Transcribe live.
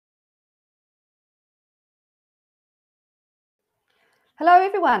Hello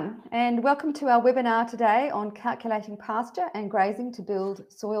everyone, and welcome to our webinar today on calculating pasture and grazing to build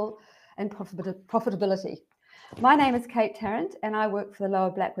soil and profitability. My name is Kate Tarrant and I work for the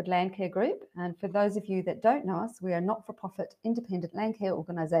Lower Blackwood Landcare Group. And for those of you that don't know us, we are a not-for-profit independent landcare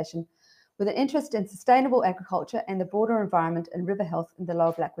organisation with an interest in sustainable agriculture and the broader environment and river health in the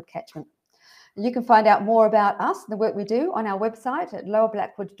Lower Blackwood catchment. And you can find out more about us and the work we do on our website at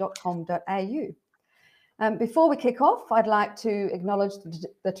lowerblackwood.com.au. Before we kick off, I'd like to acknowledge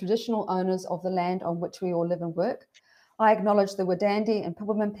the traditional owners of the land on which we all live and work. I acknowledge the Wadandi and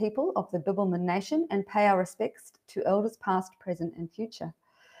Bibbulmun people of the Bibbulmun Nation and pay our respects to elders past, present and future.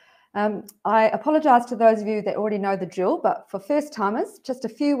 I apologise to those of you that already know the drill, but for first timers, just a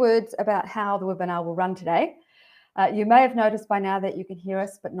few words about how the webinar will run today. You may have noticed by now that you can hear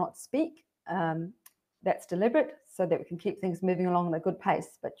us but not speak. That's deliberate so that we can keep things moving along at a good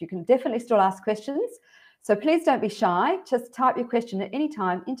pace, but you can definitely still ask questions. So please don't be shy, just type your question at any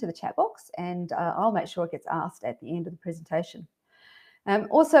time into the chat box and I'll make sure it gets asked at the end of the presentation.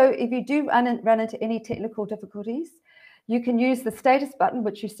 Also, if you do run into any technical difficulties, you can use the status button,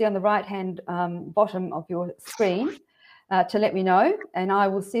 which you see on the right-hand bottom of your screen, to let me know, and I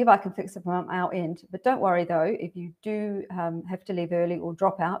will see if I can fix it from our end. But don't worry though, if you do have to leave early or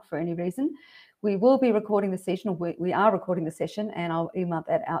drop out for any reason, we will be recording the session, or we are recording the session, and I'll email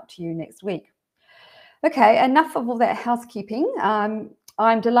that out to you next week. Okay, enough of all that housekeeping.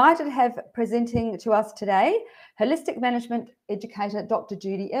 I'm delighted to have presenting to us today holistic management educator Dr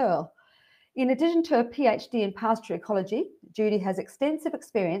Judi Earl. In addition to a PhD in pasture ecology, Judi has extensive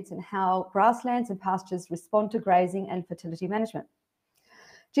experience in how grasslands and pastures respond to grazing and fertility management.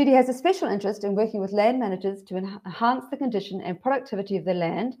 Judi has a special interest in working with land managers to enhance the condition and productivity of their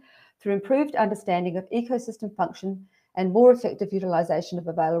land through improved understanding of ecosystem function and more effective utilisation of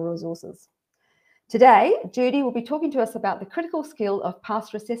available resources. Today, Judi will be talking to us about the critical skill of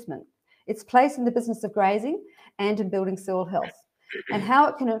pasture assessment, its place in the business of grazing and in building soil health, and how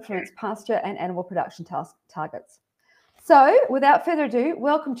it can influence pasture and animal production targets. So, without further ado,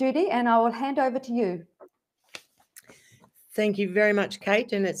 welcome Judi, and I will hand over to you. Thank you very much,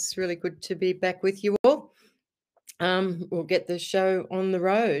 Kate, and it's really good to be back with you all. We'll get the show on the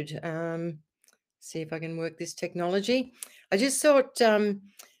road. See if I can work this technology. I just thought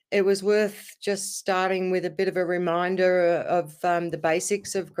it was worth just starting with a bit of a reminder of the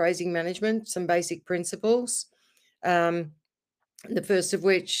basics of grazing management, some basic principles. The first of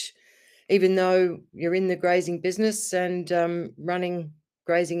which, even though you're in the grazing business and running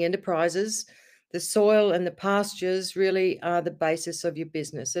grazing enterprises, the soil and the pastures really are the basis of your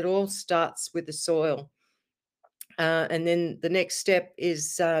business. It all starts with the soil. And then the next step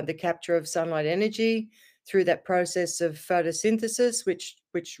is the capture of sunlight energy through that process of photosynthesis, which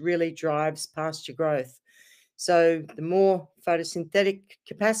really drives pasture growth. So the more photosynthetic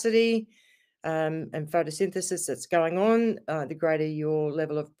capacity and photosynthesis that's going on, the greater your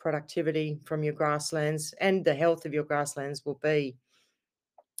level of productivity from your grasslands and the health of your grasslands will be.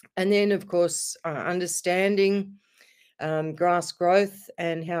 And then, of course, understanding grass growth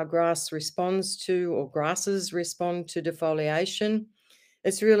and how grass responds to, or grasses respond to, defoliation.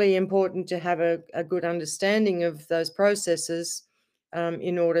 It's really important to have a good understanding of those processes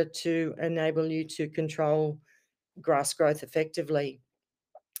in order to enable you to control grass growth effectively.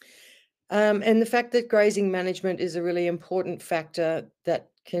 And the fact that grazing management is a really important factor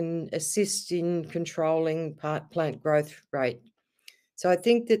that can assist in controlling plant growth rate. So I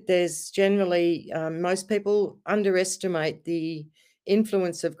think that there's generally, most people underestimate the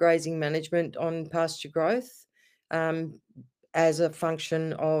influence of grazing management on pasture growth as a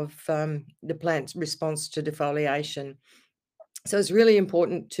function of the plant's response to defoliation. So it's really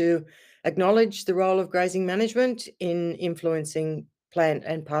important to acknowledge the role of grazing management in influencing plant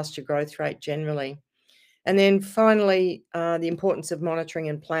and pasture growth rate generally. And then finally, the importance of monitoring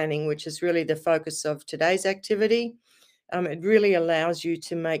and planning, which is really the focus of today's activity. It really allows you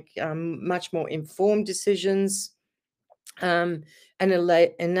to make much more informed decisions and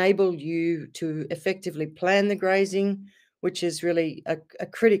enable you to effectively plan the grazing, which is really a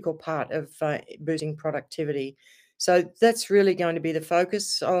critical part of boosting productivity. So that's really going to be the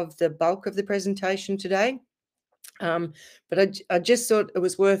focus of the bulk of the presentation today. But I just thought it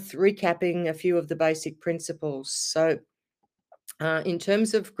was worth recapping a few of the basic principles. So in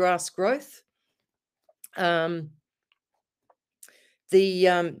terms of grass growth, the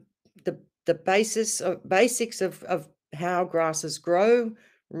basics of how grasses grow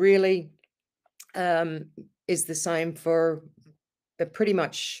really is the same for pretty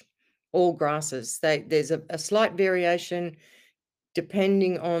much all grasses. There's a slight variation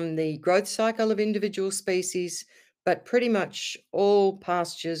depending on the growth cycle of individual species, but pretty much all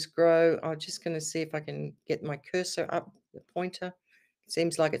pastures grow. I'm just going to see if I can get my cursor up, the pointer.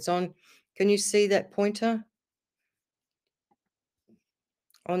 Seems like it's on. Can you see that pointer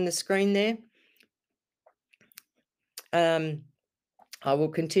on the screen there? I will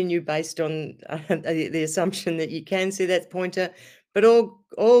continue based on the assumption that you can see that pointer, but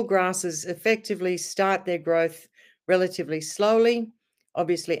all grasses effectively start their growth relatively slowly.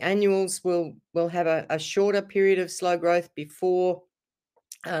 Obviously, annuals will have a shorter period of slow growth before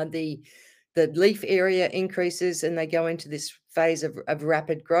the leaf area increases and they go into this phase of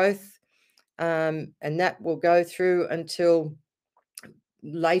rapid growth, and that will go through until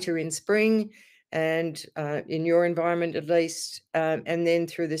later in spring and in your environment at least, and then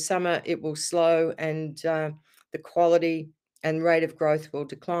through the summer it will slow and the quality and rate of growth will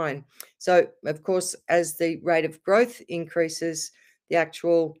decline. So of course, as the rate of growth increases, the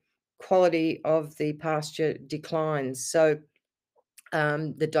actual quality of the pasture declines. So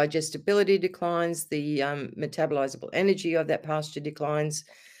the digestibility declines, the metabolizable energy of that pasture declines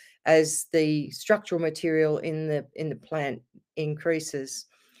as the structural material in the plant increases.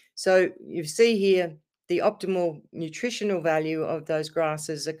 So you see here the optimal nutritional value of those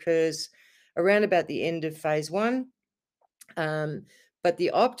grasses occurs around about the end of phase 1, but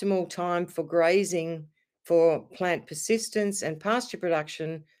the optimal time for grazing for plant persistence and pasture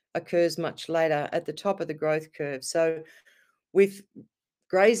production occurs much later at the top of the growth curve. So with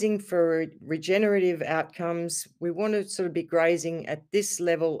grazing for regenerative outcomes, we want to sort of be grazing at this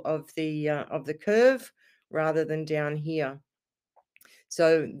level of the curve rather than down here.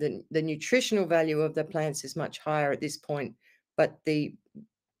 So the nutritional value of the plants is much higher at this point, but the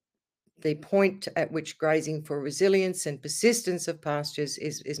point at which grazing for resilience and persistence of pastures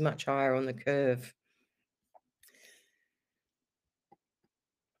is much higher on the curve.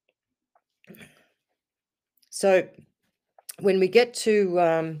 So when we get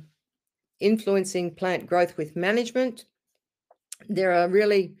to influencing plant growth with management, there are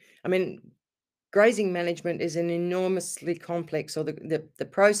really, grazing management is an enormously complex, or the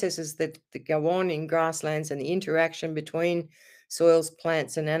processes that go on in grasslands and the interaction between soils,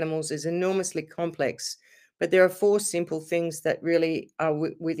 plants, and animals is enormously complex. But there are 4 simple things that really are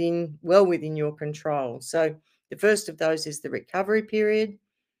well within your control. So the first of those is the recovery period.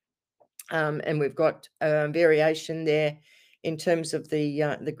 And we've got variation there in terms of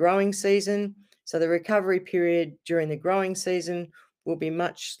the growing season. So the recovery period during the growing season will be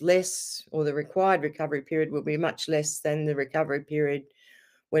much less, or the required recovery period will be much less than the recovery period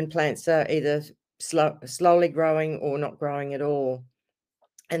when plants are either slowly growing or not growing at all.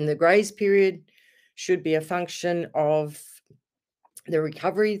 And the graze period should be a function of the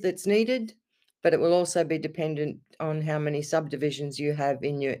recovery that's needed, but it will also be dependent on how many subdivisions you have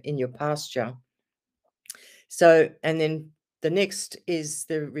in your pasture. So, and then the next is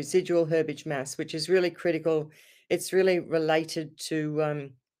the residual herbage mass, which is really critical. It's really related to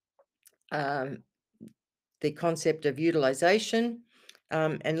the concept of utilization,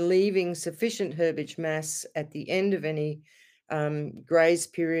 and leaving sufficient herbage mass at the end of any graze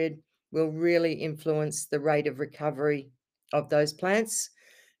period will really influence the rate of recovery of those plants.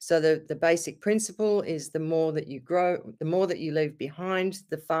 So the basic principle is the more that you grow, the more that you leave behind,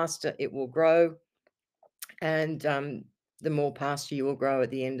 the faster it will grow, and the more pasture you will grow at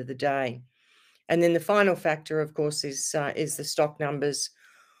the end of the day. And then the final factor, of course, is the stock numbers,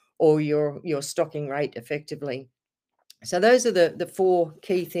 or your stocking rate effectively. So those are the 4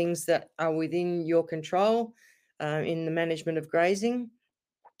 key things that are within your control in the management of grazing.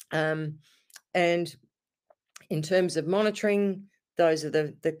 And in terms of monitoring, those are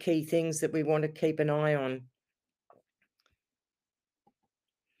the key things that we want to keep an eye on.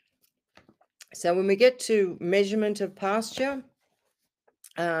 So when we get to measurement of pasture,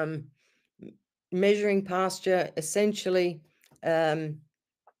 measuring pasture essentially,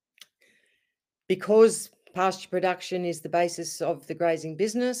 because pasture production is the basis of the grazing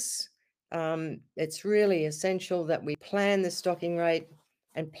business, it's really essential that we plan the stocking rate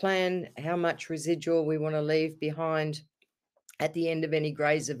and plan how much residual we want to leave behind at the end of any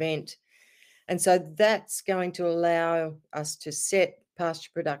graze event. And so that's going to allow us to set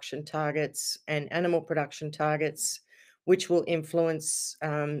pasture production targets and animal production targets, which will influence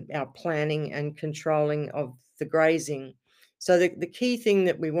our planning and controlling of the grazing. So the key thing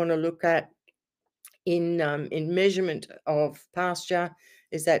that we want to look at in measurement of pasture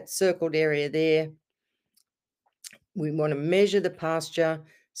is that circled area there. We want to measure the pasture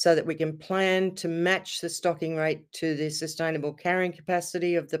so that we can plan to match the stocking rate to the sustainable carrying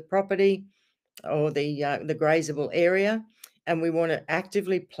capacity of the property or the grazable area. And we want to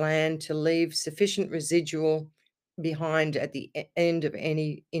actively plan to leave sufficient residual behind at the end of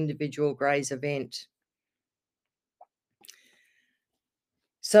any individual graze event.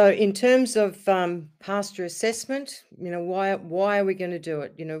 So in terms of pasture assessment, why are we going to do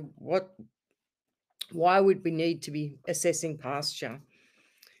it? Why would we need to be assessing pasture?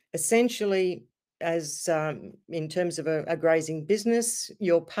 Essentially, as in terms of a grazing business,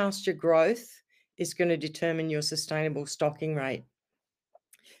 your pasture growth is going to determine your sustainable stocking rate.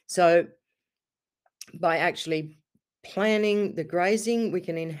 So by actually planning the grazing, we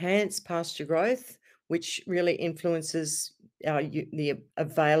can enhance pasture growth, which really influences the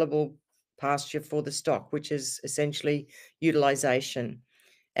available pasture for the stock, which is essentially utilization.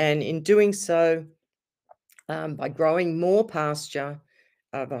 And in doing so, by growing more pasture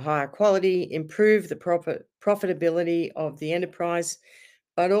of a higher quality, improve the profitability of the enterprise,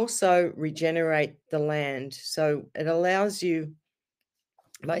 but also regenerate the land. So it allows you,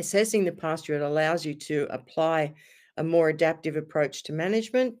 by assessing the pasture, it allows you to apply a more adaptive approach to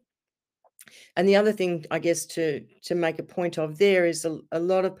management. And the other thing, I guess, to make a point of there is a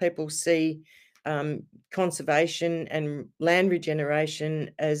lot of people see conservation and land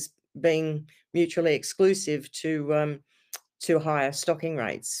regeneration as being mutually exclusive to higher stocking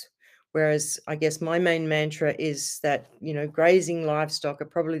rates. Whereas I guess my main mantra is that, grazing livestock are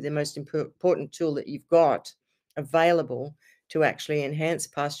probably the most important tool that you've got available to actually enhance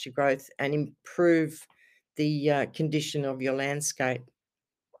pasture growth and improve the condition of your landscape.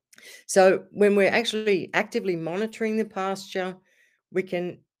 So when we're actually actively monitoring the pasture, we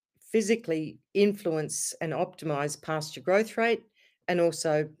can physically influence and optimize pasture growth rate and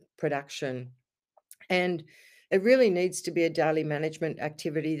also production. And it really needs to be a daily management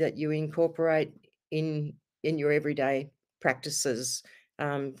activity that you incorporate in your everyday practices.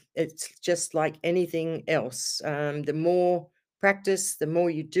 It's just like anything else. The more practice, the more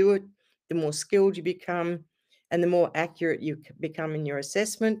you do it, the more skilled you become, and the more accurate you become in your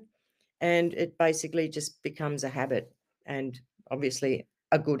assessment. And it basically just becomes a habit, and obviously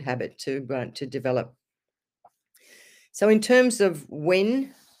a good habit to develop. So in terms of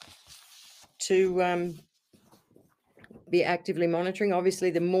when to be actively monitoring, obviously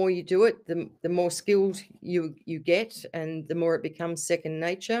the more you do it, the more skilled you get, and the more it becomes second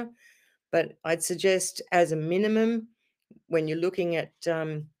nature. But I'd suggest, as a minimum, when you're looking at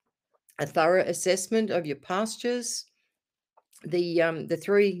a thorough assessment of your pastures, the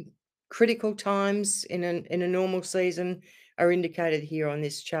three critical times in a normal season are indicated here on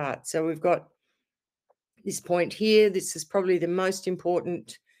this chart. So we've got this point here. This is probably the most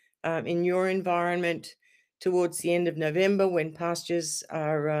important in your environment, towards the end of November, when pastures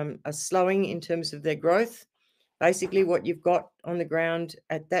are slowing in terms of their growth. Basically, what you've got on the ground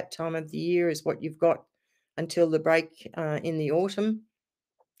at that time of the year is what you've got until the break in the autumn.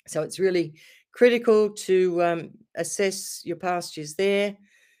 So it's really critical to assess your pastures there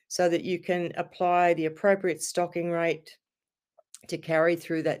so that you can apply the appropriate stocking rate to carry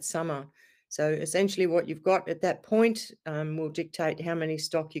through that summer. So essentially what you've got at that point will dictate how many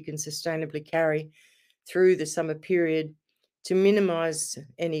stock you can sustainably carry through the summer period to minimize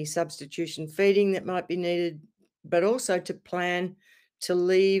any substitution feeding that might be needed, but also to plan to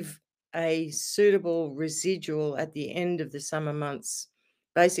leave a suitable residual at the end of the summer months.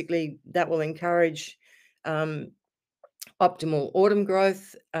 Basically, that will encourage optimal autumn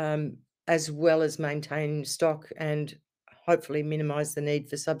growth, as well as maintain stock and hopefully minimize the need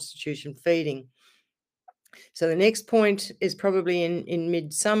for substitution feeding. So the next point is probably in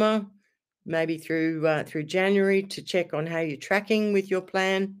midsummer, maybe through January, to check on how you're tracking with your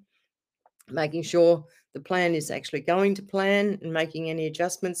plan, making sure the plan is actually going to plan and making any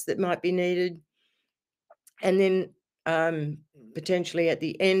adjustments that might be needed. And then potentially at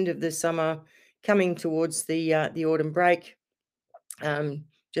the end of the summer, coming towards the autumn break,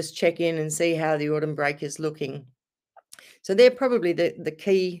 just check in and see how the autumn break is looking. So they're probably the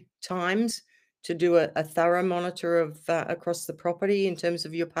key times to do a thorough monitor of across the property in terms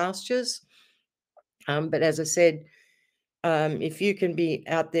of your pastures. But as I said, if you can be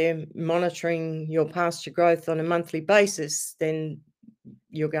out there monitoring your pasture growth on a monthly basis, then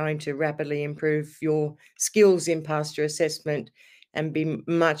you're going to rapidly improve your skills in pasture assessment and be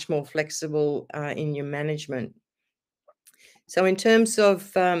much more flexible in your management. So in terms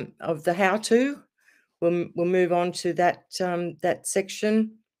of the how-to, we'll move on to that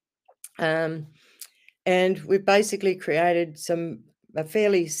section. And we've basically created a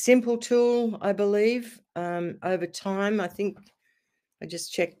fairly simple tool, I believe, over time. I think I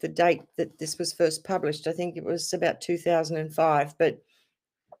just checked the date that this was first published. I think it was about 2005. But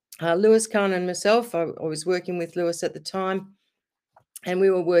Lewis Kahn and myself, I was working with Lewis at the time, and we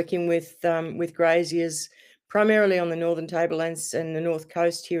were working with graziers primarily on the northern tablelands and the north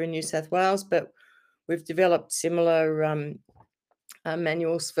coast here in New South Wales, but we've developed similar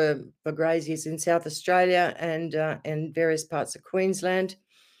manuals for graziers in South Australia and various parts of Queensland.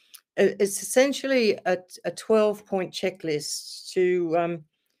 It's essentially a 12-point checklist to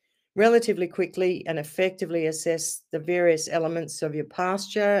relatively quickly and effectively assess the various elements of your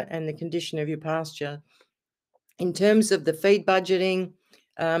pasture and the condition of your pasture. In terms of the feed budgeting,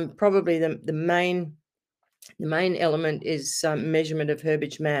 probably the main element is measurement of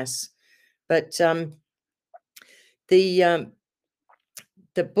herbage mass. But the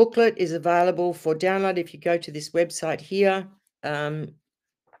booklet is available for download. If you go to this website here,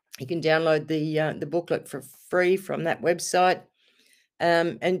 you can download the booklet for free from that website.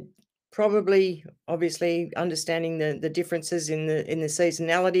 And probably, obviously, understanding the differences in the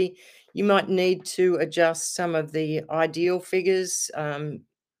seasonality, you might need to adjust some of the ideal figures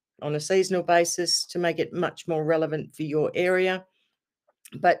on a seasonal basis to make it much more relevant for your area.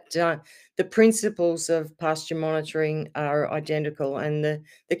 But the principles of pasture monitoring are identical, and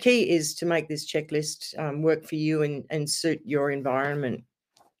the key is to make this checklist work for you and suit your environment.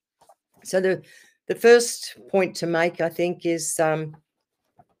 So the first point to make, I think, is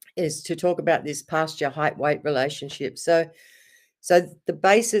to talk about this pasture height-weight relationship. So the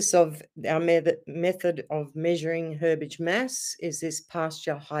basis of our method of measuring herbage mass is this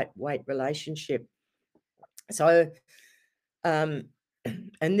pasture height-weight relationship. So,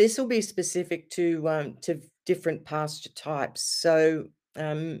 and this will be specific to different pasture types. So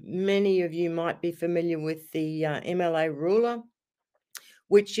many of you might be familiar with the MLA ruler,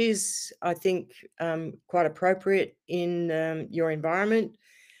 which is, I think, quite appropriate in your environment.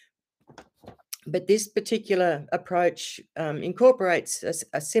 But this particular approach incorporates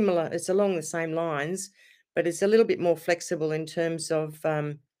a similar, it's along the same lines, but it's a little bit more flexible in terms of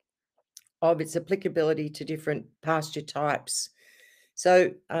its applicability to different pasture types.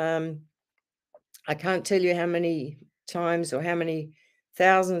 So I can't tell you how many times or how many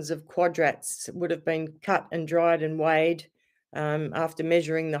thousands of quadrats would have been cut and dried and weighed after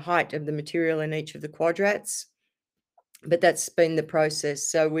measuring the height of the material in each of the quadrats. But that's been the process.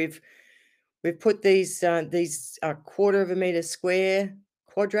 So we've put these quarter of a metre square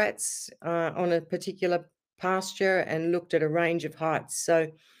quadrats on a particular pasture and looked at a range of heights.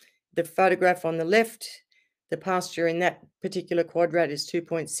 So the photograph on the left, the pasture in that particular quadrat is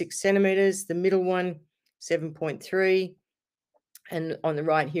 2.6 centimetres. The middle one, 7.3. And on the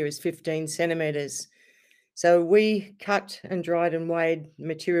right here is 15 centimetres. So we cut and dried and weighed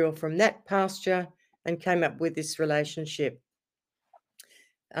material from that pasture and came up with this relationship.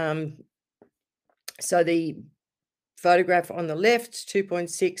 So the photograph on the left,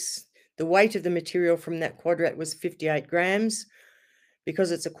 2.6, the weight of the material from that quadrat was 58 grams.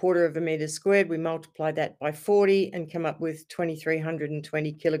 Because it's a quarter of a metre squared, we multiplied that by 40 and come up with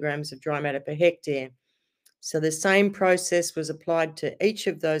 2,320 kilograms of dry matter per hectare. So the same process was applied to each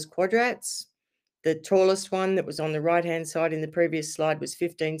of those quadrats. The tallest one that was on the right-hand side in the previous slide was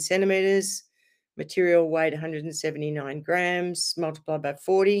 15 centimetres. Material weighed 179 grams, multiplied by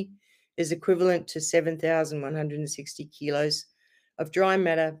 40 is equivalent to 7,160 kilos of dry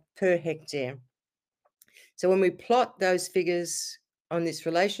matter per hectare. So when we plot those figures on this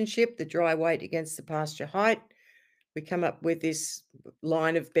relationship, the dry weight against the pasture height, we come up with this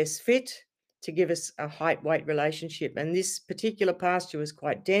line of best fit to give us a height-weight relationship. And this particular pasture was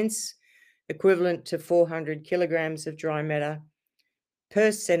quite dense, equivalent to 400 kilograms of dry matter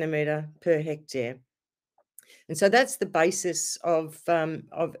per centimetre per hectare. And so that's the basis of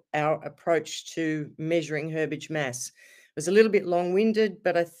our approach to measuring herbage mass. It was a little bit long-winded,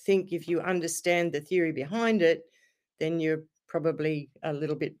 but I think if you understand the theory behind it, then you're probably a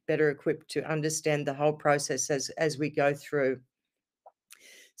little bit better equipped to understand the whole process as we go through.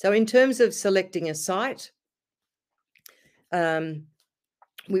 So in terms of selecting a site,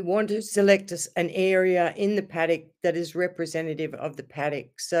 we want to select an area in the paddock that is representative of the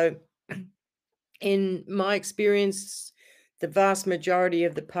paddock. So in my experience, the vast majority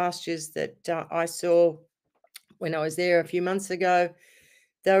of the pastures that I saw when I was there a few months ago,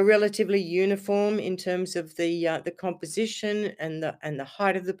 they were relatively uniform in terms of the composition and the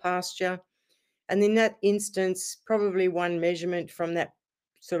height of the pasture. And in that instance, probably one measurement from that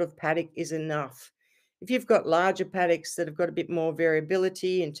sort of paddock is enough. If you've got larger paddocks that have got a bit more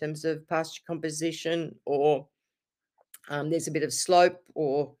variability in terms of pasture composition, or there's a bit of slope,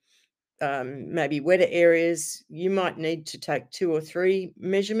 or maybe wetter areas, you might need to take 2 or 3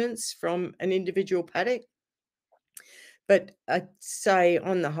 measurements from an individual paddock. But I'd say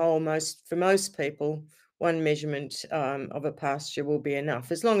on the whole, for most people, one measurement of a pasture will be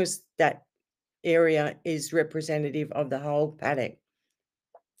enough, as long as that area is representative of the whole paddock.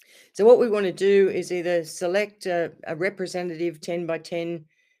 So what we want to do is either select a representative 10 by 10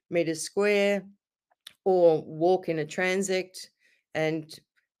 meters square, or walk in a transect and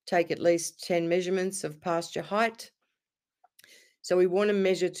take at least 10 measurements of pasture height. So we want to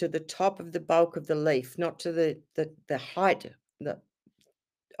measure to the top of the bulk of the leaf, not to the height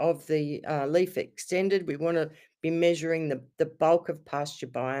of the leaf extended. We want to be measuring the bulk of pasture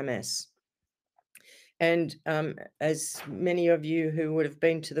biomass. And as many of you who would have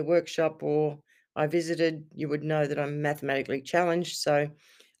been to the workshop or I visited, you would know that I'm mathematically challenged. So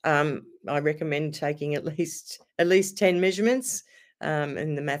I recommend taking at least 10 measurements,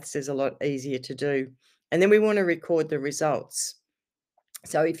 and the maths is a lot easier to do. And then we want to record the results.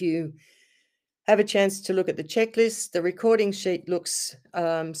 So if you have a chance to look at the checklist, the recording sheet looks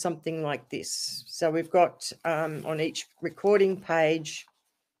something like this. So we've got on each recording page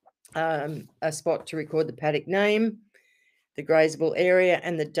a spot to record the paddock name, the grazable area,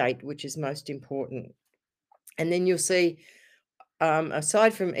 and the date, which is most important. And then you'll see,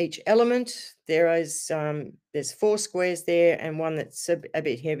 aside from each element, there's 4 squares there and one that's a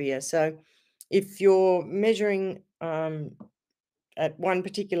bit heavier. So if you're measuring at one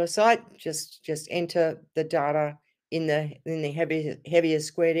particular site, just enter the data in the heavier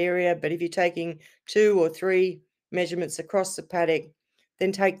squared area. But if you're taking 2 or 3 measurements across the paddock,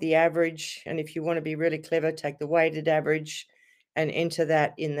 then take the average. And if you want to be really clever, take the weighted average and enter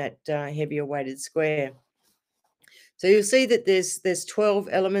that in that heavier weighted square. So you'll see that there's 12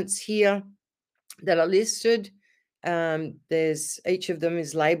 elements here that are listed. There's each of them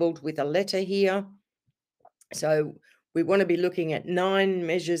is labeled with a letter here. So we want to be looking at 9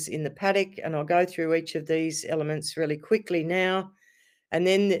 measures in the paddock, and I'll go through each of these elements really quickly now. And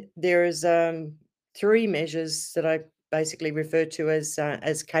then there is 3 measures that I basically refer to as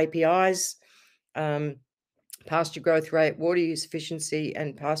KPIs: pasture growth rate, water use efficiency,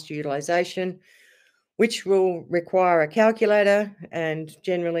 and pasture utilization, which will require a calculator and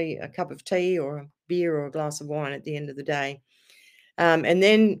generally a cup of tea or a beer or a glass of wine at the end of the day. And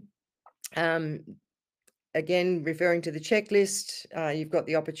then again, referring to the checklist, you've got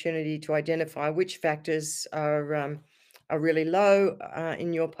the opportunity to identify which factors are really low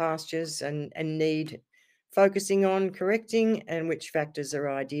in your pastures and need focusing on correcting, and which factors are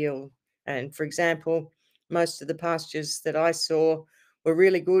ideal. And for example, most of the pastures that I saw were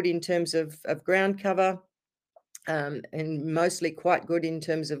really good in terms of ground cover, and mostly quite good in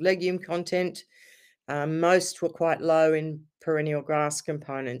terms of legume content. Most were quite low in perennial grass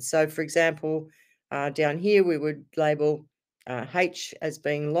components. So for example, down here we would label H as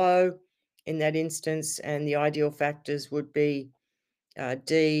being low in that instance, and the ideal factors would be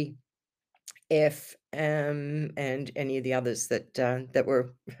D, F, and any of the others that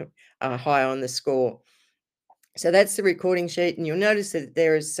were high on the score. So that's the recording sheet, and you'll notice that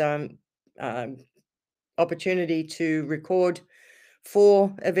there is some opportunity to record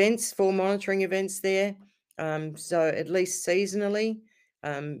 4 monitoring events there. So at least seasonally,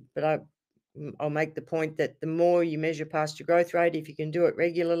 but I'll make the point that the more you measure pasture growth rate, if you can do it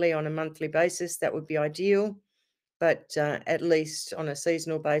regularly on a monthly basis, that would be ideal. But at least on a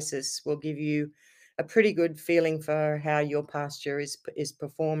seasonal basis will give you a pretty good feeling for how your pasture is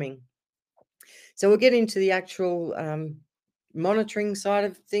performing. So we'll get into the actual monitoring side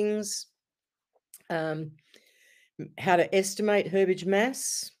of things. How to estimate herbage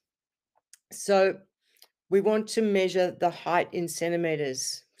mass. So we want to measure the height in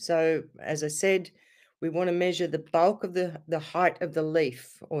centimeters. So as I said, we want to measure the bulk of the height of the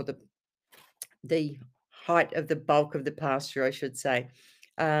leaf, or the height of the bulk of the pasture, I should say.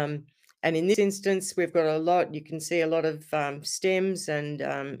 And in this instance, we've got a lot, you can see a lot of stems and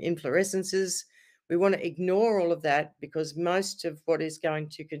inflorescences. We want to ignore all of that, because most of what is going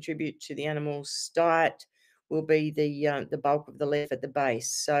to contribute to the animal's diet will be the bulk of the leaf at the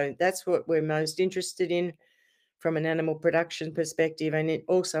base. So that's what we're most interested in from an animal production perspective, and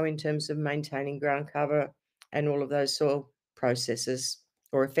also in terms of maintaining ground cover and all of those soil processes,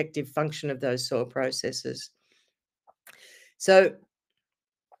 or effective function of those soil processes. So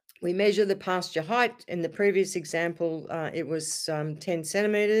we measure the pasture height. In the previous example, it was 10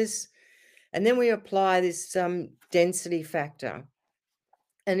 centimeters. And then we apply this density factor.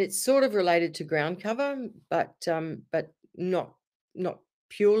 And it's sort of related to ground cover, but not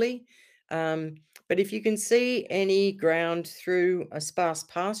purely. But if you can see any ground through a sparse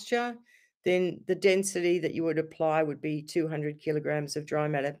pasture, then the density that you would apply would be 200 kilograms of dry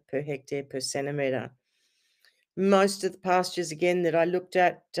matter per hectare per centimetre. Most of the pastures, again, that I looked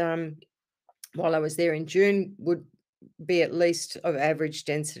at while I was there in June would be at least of average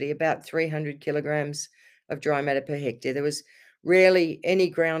density, about 300 kilograms of dry matter per hectare. There was rarely any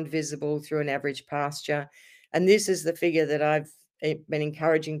ground visible through an average pasture. And this is the figure that I've been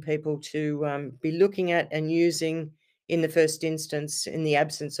encouraging people to be looking at and using in the first instance in the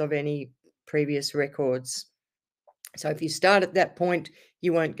absence of any previous records. So if you start at that point,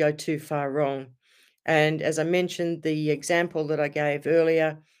 you won't go too far wrong. And as I mentioned, the example that I gave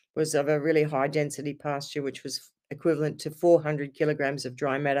earlier was of a really high density pasture, which was equivalent to 400 kilograms of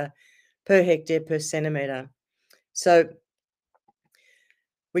dry matter per hectare per centimetre. So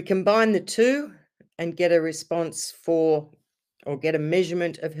we combine the two and get a response for, or get a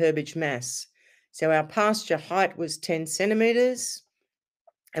measurement of herbage mass. So our pasture height was 10 centimetres,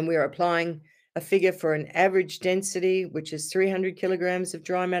 and we're applying a figure for an average density, which is 300 kilograms of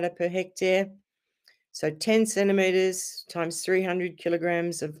dry matter per hectare. So 10 centimetres times 300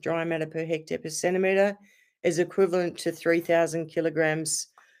 kilograms of dry matter per hectare per centimetre is equivalent to 3,000 kilograms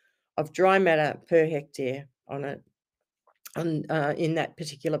of dry matter per hectare in that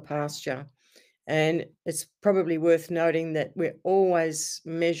particular pasture. And it's probably worth noting that we're always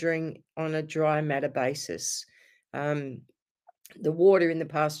measuring on a dry matter basis. The water in the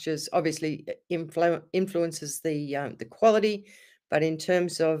pastures obviously influences the quality, but in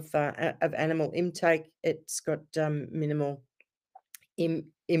terms of animal intake, it's got minimal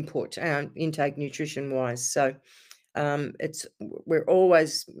input intake nutrition-wise. So we're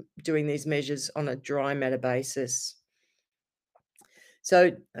always doing these measures on a dry matter basis.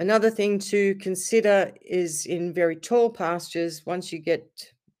 So another thing to consider is in very tall pastures, once you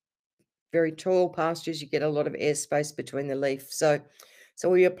get very tall pastures, you get a lot of airspace between the leaf. So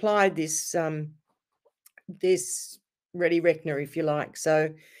we applied this ready reckoner, if you like.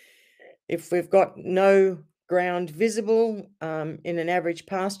 So if we've got no ground visible in an average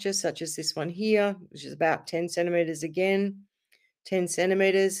pasture, such as this one here, which is about 10 centimetres again, 10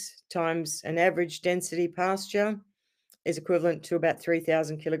 centimetres times an average density pasture is equivalent to about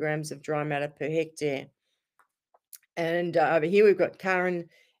 3,000 kilograms of dry matter per hectare. And over here we've got Karen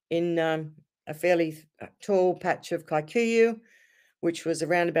in a fairly tall patch of kikuyu, which was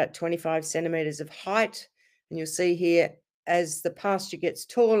around about 25 centimetres of height. And you'll see here, as the pasture gets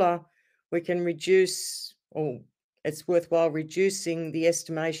taller, we can reduce, or it's worthwhile reducing the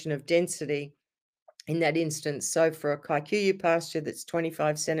estimation of density in that instance. So for a kikuyu pasture that's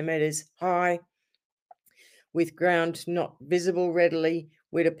 25 centimetres high, with ground not visible readily,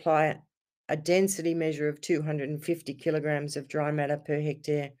 we'd apply a density measure of 250 kilograms of dry matter per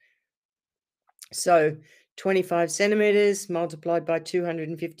hectare. So 25 centimetres multiplied by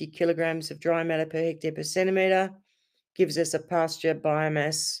 250 kilograms of dry matter per hectare per centimetre gives us a pasture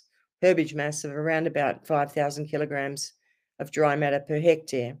biomass, herbage mass of around about 5,000 kilograms of dry matter per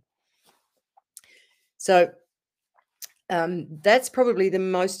hectare. So that's probably the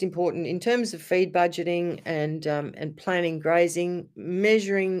most important in terms of feed budgeting and planning grazing.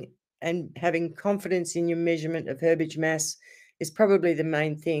 Measuring and having confidence in your measurement of herbage mass is probably the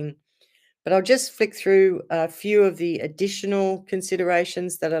main thing. But I'll just flick through a few of the additional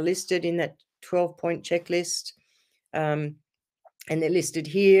considerations that are listed in that 12-point checklist, and they're listed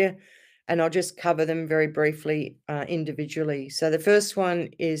here, and I'll just cover them very briefly individually. So the first one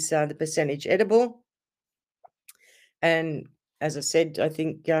is the percentage edible. And as I said, I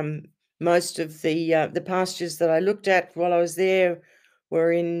think most of the pastures that I looked at while I was there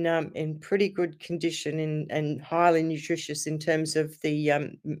were in pretty good condition and highly nutritious in terms of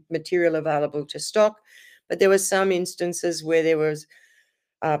the material available to stock. But there were some instances where there was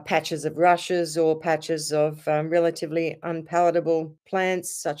patches of rushes or patches of relatively unpalatable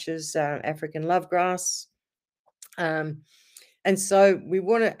plants, such as African lovegrass. And so we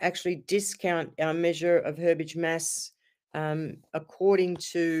want to actually discount our measure of herbage mass according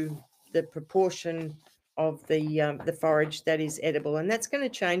to the proportion of the forage that is edible. And that's going to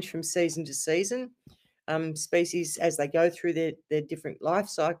change from season to season. Species, as they go through their different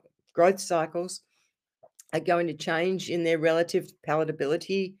growth cycles, are going to change in their relative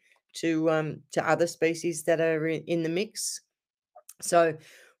palatability to other species that are in the mix. So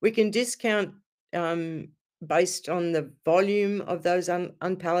we can discount based on the volume of those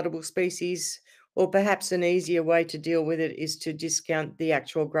unpalatable species, or perhaps an easier way to deal with it is to discount the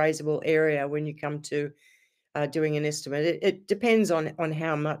actual grazable area when you come to doing an estimate. It depends on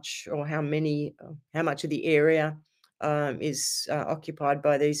how much or how much of the area is occupied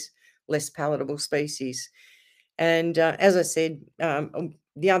by these less palatable species. And as I said,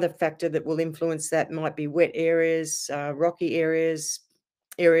 the other factor that will influence that might be wet areas, rocky areas,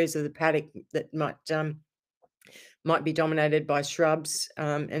 areas of the paddock that might might be dominated by shrubs,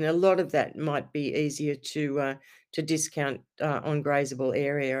 and a lot of that might be easier to discount on grazable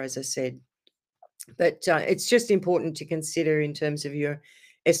area, as I said. But it's just important to consider in terms of your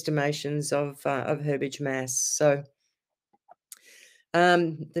estimations of herbage mass. So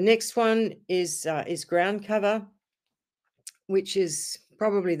the next one is ground cover, which is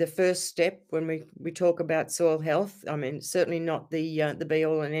probably the first step when we talk about soil health. I mean, certainly not the be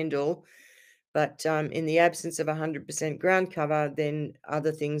all and end all, but in the absence of 100% ground cover, then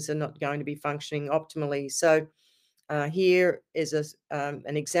other things are not going to be functioning optimally. So here is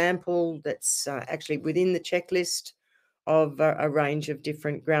an example that's actually within the checklist of a range of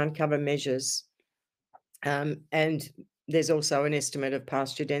different ground cover measures. And there's also an estimate of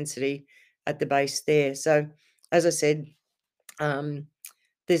pasture density at the base there. So as I said,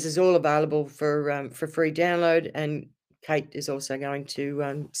 this is all available for free download, and Kate is also going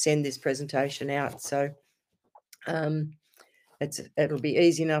to send this presentation out. So it'll be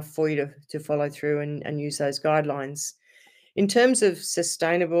easy enough for you to follow through and use those guidelines. In terms of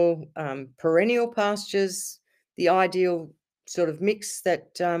sustainable perennial pastures, the ideal sort of mix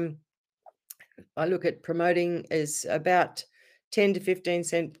that I look at promoting is about 10 to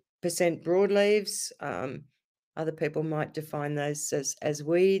 15% broadleaves. Other people might define those as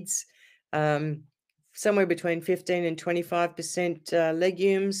weeds. Somewhere between 15 and 25%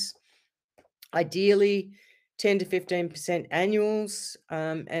 legumes. Ideally, 10 to 15% annuals,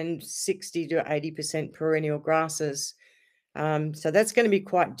 and 60 to 80% perennial grasses. So that's going to be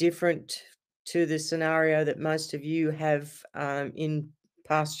quite different to the scenario that most of you have in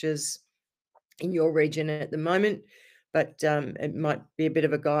pastures in your region at the moment, but it might be a bit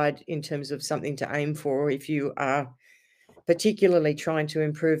of a guide in terms of something to aim for if you are particularly trying to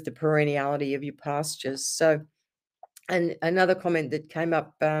improve the perenniality of your pastures. So, and another comment that came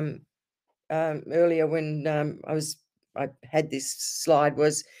up earlier when I had this slide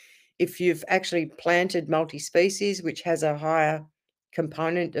was, if you've actually planted multi-species, which has a higher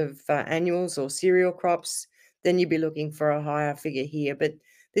component of annuals or cereal crops, then you'd be looking for a higher figure here. But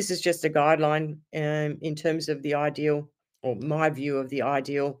this is just a guideline in terms of the ideal, or my view of the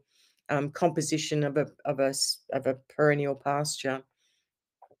ideal composition of a perennial pasture.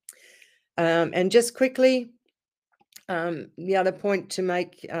 And just quickly, the other point to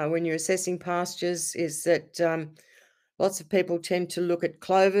make when you're assessing pastures is that lots of people tend to look at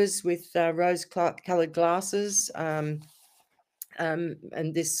clovers with rose-coloured glasses, and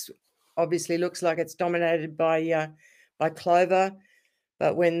this obviously looks like it's dominated by clover.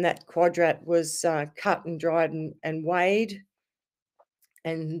 But when that quadrat was cut and dried and weighed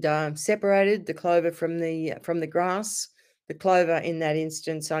and separated the clover from the grass, the clover in that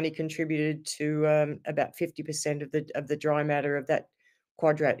instance only contributed to about 50% of the dry matter of that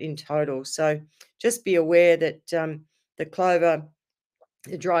quadrat in total. So just be aware that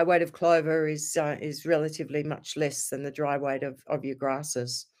the dry weight of clover is relatively much less than the dry weight of your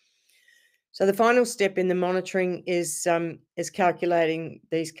grasses. So the final step in the monitoring is calculating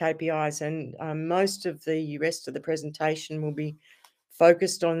these KPIs, and most of the rest of the presentation will be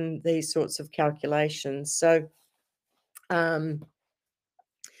focused on these sorts of calculations. So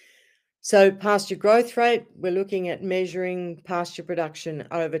pasture growth rate, we're looking at measuring pasture production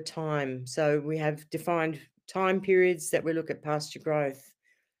over time. So we have defined time periods that we look at pasture growth.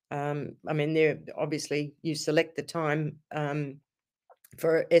 I mean, there obviously you select the time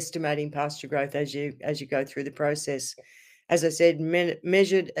for estimating pasture growth as you go through the process. As I said,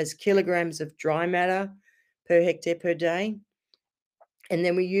 measured as kilograms of dry matter per hectare per day. And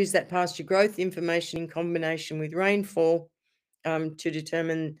then we use that pasture growth information in combination with rainfall to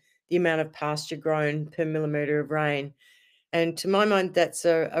determine the amount of pasture grown per millimetre of rain. And to my mind, that's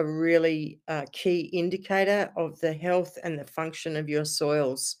a really key indicator of the health and the function of your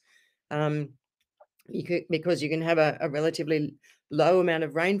soils. Because you can have a relatively low amount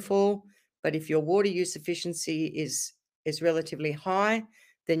of rainfall, but if your water use efficiency is relatively high,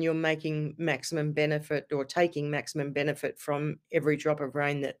 then you're making maximum benefit or taking maximum benefit from every drop of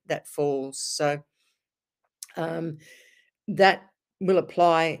rain that falls. So that will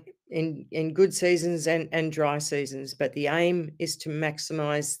apply in good seasons and dry seasons, but the aim is to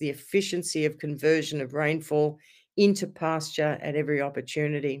maximize the efficiency of conversion of rainfall into pasture at every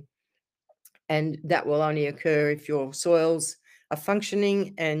opportunity. And that will only occur if your soils are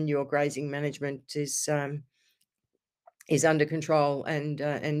functioning and your grazing management is under control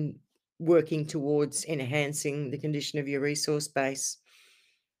and working towards enhancing the condition of your resource base.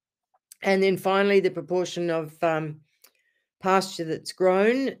 And then finally, the proportion of pasture that's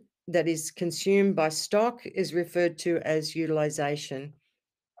grown that is consumed by stock is referred to as utilisation.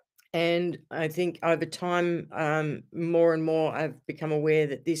 And I think over time, more and more, I've become aware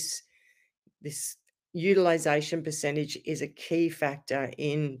that this utilisation percentage is a key factor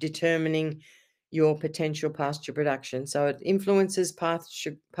in determining your potential pasture production. So it influences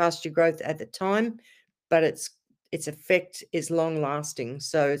pasture growth at the time, but its effect is long lasting.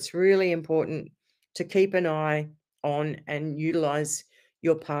 So it's really important to keep an eye on and utilise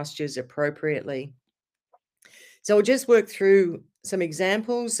your pastures appropriately. So I'll just work through some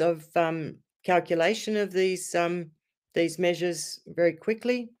examples of calculation of these measures very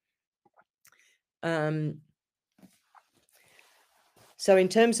quickly. So in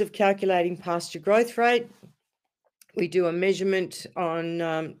terms of calculating pasture growth rate, we do a measurement on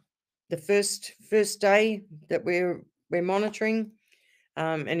the first day that we're monitoring.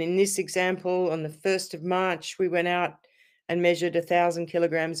 And in this example, on the 1st of March, we went out and measured 1,000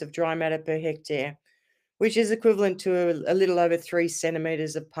 kilograms of dry matter per hectare, which is equivalent to a little over 3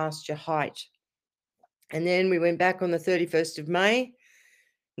 centimetres of pasture height. And then we went back on the 31st of May,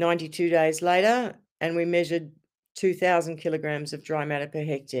 92 days later, and we measured 2,000 kilograms of dry matter per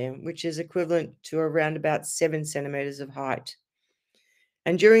hectare, which is equivalent to around about 7 centimetres of height.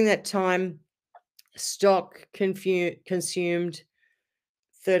 And during that time, stock consumed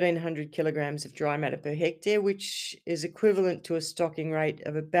 1,300 kilograms of dry matter per hectare, which is equivalent to a stocking rate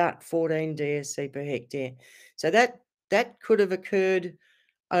of about 14 DSC per hectare. So that could have occurred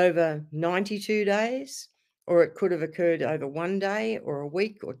over 92 days, or it could have occurred over 1 day or a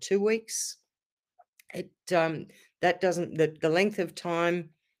week or 2 weeks. That doesn't, the length of time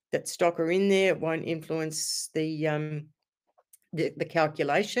that stock are in there won't influence the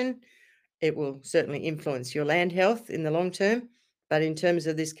calculation. It will certainly influence your land health in the long term, but in terms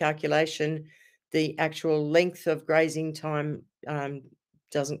of this calculation, the actual length of grazing time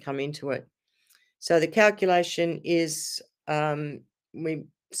doesn't come into it. So the calculation is we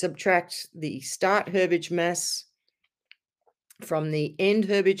subtract the start herbage mass from the end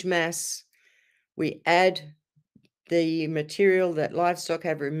herbage mass. We add the material that livestock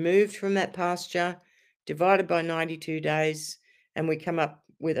have removed from that pasture, divided by 92 days, and we come up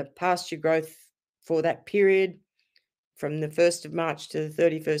with a pasture growth for that period from the 1st of March to the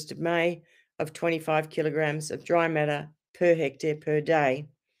 31st of May of 25 kilograms of dry matter per hectare per day.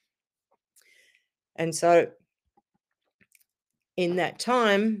 And so in that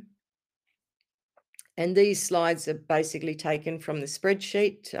time, and these slides are basically taken from the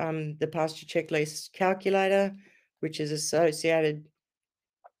spreadsheet, the pasture checklist calculator, which is associated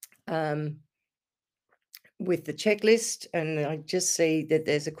with the checklist. And I just see that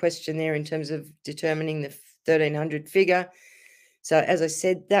there's a question there in terms of determining the 1,300 figure. So as I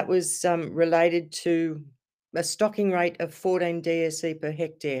said, that was related to a stocking rate of 14 DSC per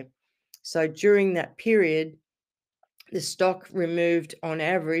hectare. So during that period, the stock removed on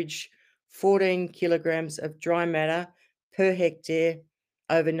average 14 kilograms of dry matter per hectare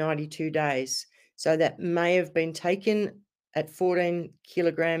over 92 days. So that may have been taken at 14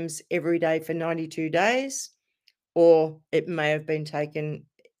 kilograms every day for 92 days, or it may have been taken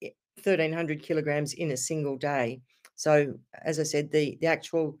 1,300 kilograms in a single day. So as I said, the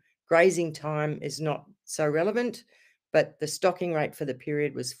actual grazing time is not so relevant, but the stocking rate for the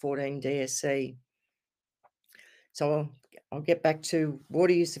period was 14 DSC. So I'll get back to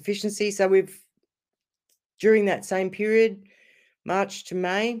water use efficiency. So during that same period, March to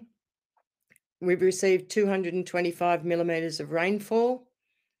May, we've received 225 millimetres of rainfall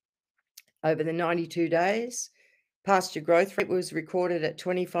over the 92 days. Pasture growth rate was recorded at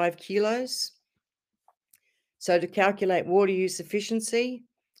 25 kilos. So to calculate water use efficiency,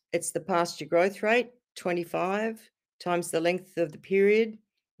 it's the pasture growth rate, 25, times the length of the period,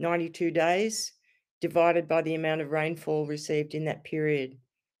 92 days, divided by the amount of rainfall received in that period.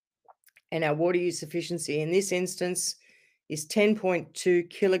 And our water use efficiency in this instance is 10.2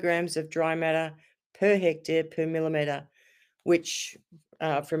 kilograms of dry matter per hectare per millimetre, which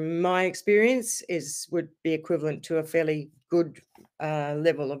from my experience would be equivalent to a fairly good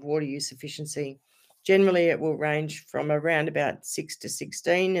level of water use efficiency. Generally, it will range from around about 6 to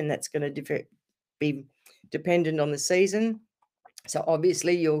 16, and that's going to be dependent on the season. So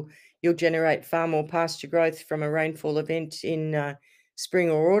obviously, you'll generate far more pasture growth from a rainfall event in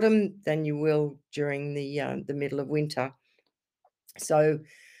spring or autumn than you will during the middle of winter. So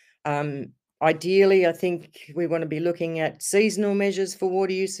ideally, I think we want to be looking at seasonal measures for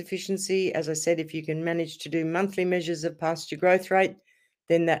water use efficiency. As I said, if you can manage to do monthly measures of pasture growth rate,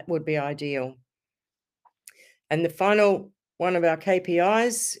 then that would be ideal. And the final one of our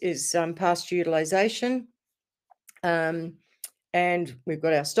KPIs is pasture utilisation. And we've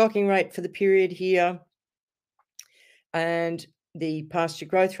got our stocking rate for the period here. And the pasture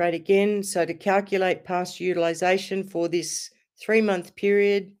growth rate again. So to calculate pasture utilisation for this 3-month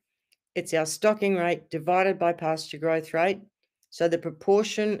period, it's our stocking rate divided by pasture growth rate. So the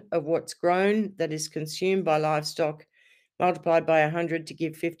proportion of what's grown that is consumed by livestock multiplied by 100 to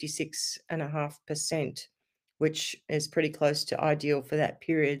give 56.5%, which is pretty close to ideal for that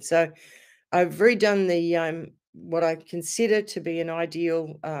period. So I've redone the what I consider to be an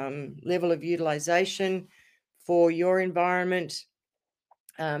ideal level of utilisation for your environment,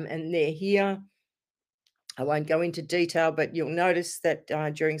 and they're here. I won't go into detail, but you'll notice that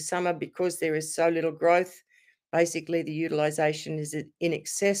during summer, because there is so little growth, basically the utilisation is in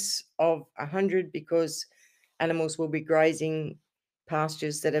excess of 100 because animals will be grazing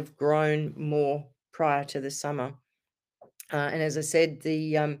pastures that have grown more prior to the summer. And as I said,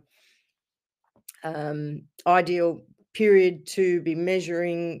 the ideal period to be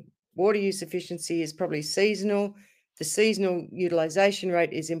measuring water use efficiency is probably seasonal. The seasonal utilisation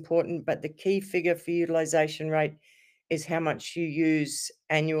rate is important, but the key figure for utilisation rate is how much you use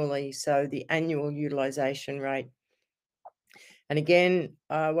annually, so the annual utilisation rate. And again,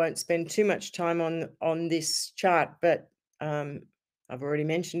 I won't spend too much time on this chart, but I've already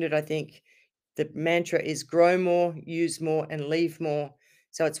mentioned it, I think. The mantra is grow more, use more, and leave more.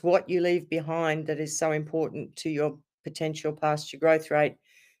 So it's what you leave behind that is so important to your potential pasture growth rate.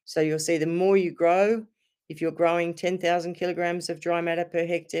 So you'll see the more you grow, if you're growing 10,000 kilograms of dry matter per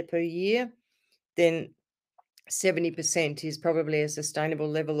hectare per year, then 70% is probably a sustainable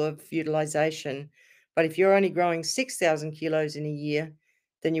level of utilisation. But if you're only growing 6,000 kilos in a year,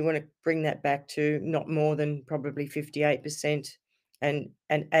 then you want to bring that back to not more than probably 58%. And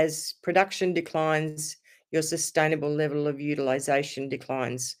as production declines, your sustainable level of utilisation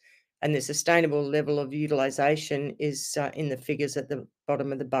declines. And the sustainable level of utilisation is in the figures at the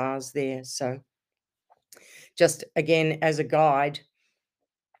bottom of the bars there. So just again, as a guide.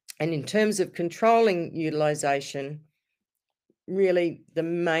 And in terms of controlling utilisation, really the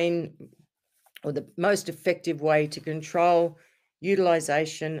main or the most effective way to control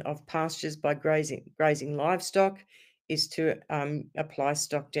utilisation of pastures by grazing livestock is to apply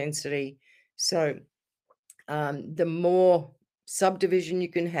stock density. So the more subdivision you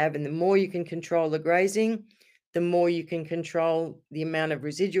can have and the more you can control the grazing, the more you can control the amount of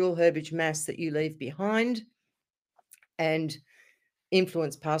residual herbage mass that you leave behind and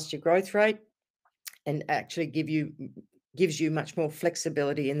influence pasture growth rate, and actually gives you much more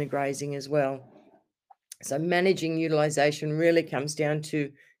flexibility in the grazing as well. So managing utilisation really comes down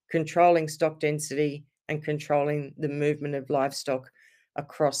to controlling stock density and controlling the movement of livestock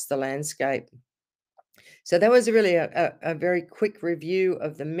across the landscape. So that was really a very quick review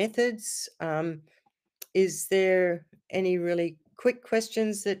of the methods. Is there any really quick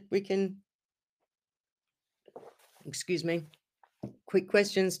questions that we can, quick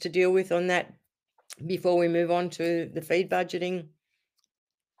questions to deal with on that before we move on to the feed budgeting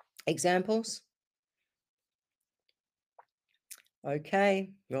examples?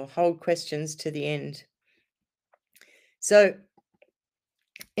 Okay, we'll hold questions to the end. So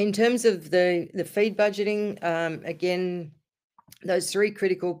in terms of the feed budgeting, again, those 3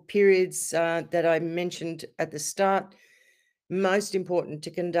 critical periods that I mentioned at the start, most important to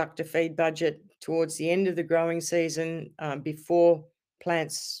conduct a feed budget towards the end of the growing season before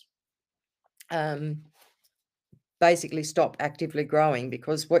plants basically stop actively growing,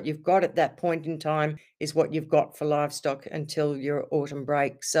 because what you've got at that point in time is what you've got for livestock until your autumn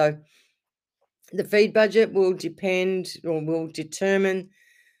break. So the feed budget will depend or will determine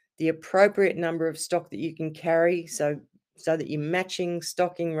the appropriate number of stock that you can carry, so that you're matching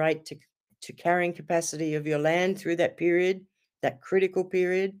stocking rate to carrying capacity of your land through that period, that critical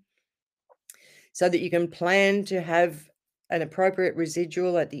period, so that you can plan to have an appropriate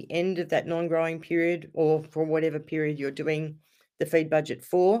residual at the end of that non-growing period or for whatever period you're doing the feed budget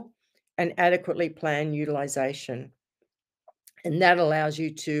for, and adequately plan utilisation. And that allows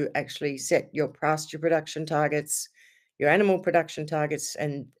you to actually set your pasture production targets, your animal production targets,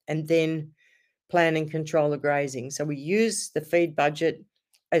 and then plan and control the grazing. So we use the feed budget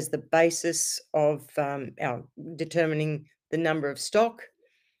as the basis of our determining the number of stock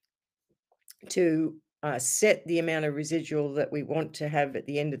to set the amount of residual that we want to have at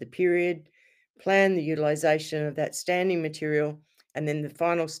the end of the period, plan the utilisation of that standing material, and then the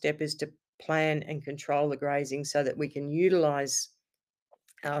final step is to plan and control the grazing so that we can utilise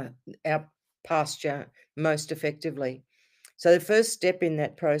our pasture most effectively. So the first step in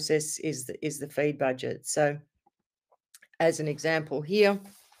that process is the feed budget. So as an example here,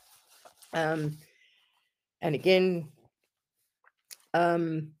 and again,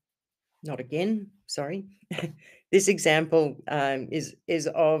 not again, sorry. This example is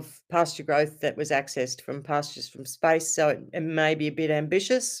of pasture growth that was accessed from pastures from space, so it may be a bit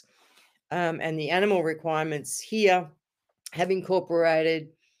ambitious. And the animal requirements here have incorporated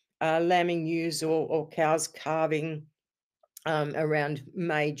lambing ewes or cows calving around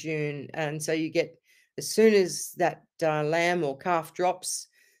May, June. And so you get, as soon as that lamb or calf drops,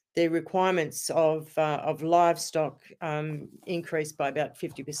 the requirements of livestock increase by about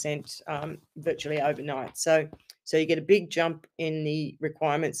 50% virtually overnight. So you get a big jump in the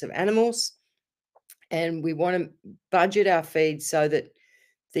requirements of animals, and we want to budget our feed so that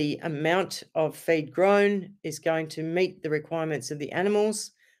the amount of feed grown is going to meet the requirements of the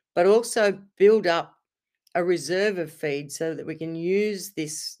animals, but also build up a reserve of feed so that we can use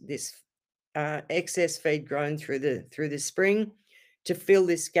this excess feed grown through the spring to fill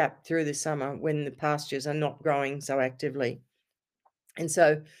this gap through the summer when the pastures are not growing so actively. And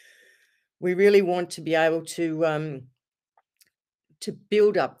so we really want to be able to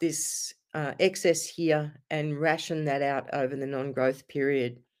build up this excess here and ration that out over the non-growth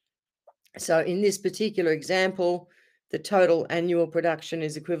period. So in this particular example, the total annual production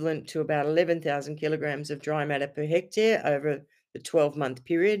is equivalent to about 11,000 kilograms of dry matter per hectare over the 12-month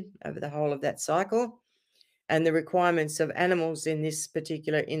period, over the whole of that cycle. And the requirements of animals in this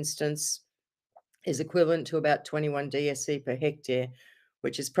particular instance is equivalent to about 21 DSC per hectare,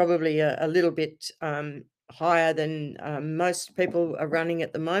 which is probably a little bit higher than most people are running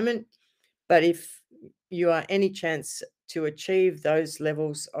at the moment. But if you are any chance to achieve those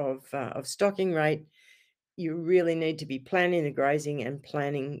levels of stocking rate, you really need to be planning the grazing and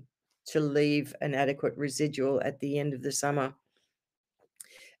planning to leave an adequate residual at the end of the summer.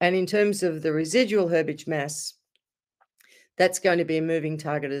 And in terms of the residual herbage mass, that's going to be a moving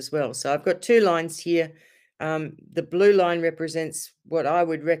target as well. So I've got two lines here. The blue line represents what I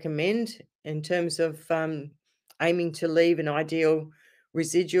would recommend in terms of aiming to leave an ideal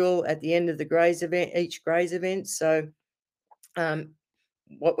residual at the end of the graze event, each graze event. So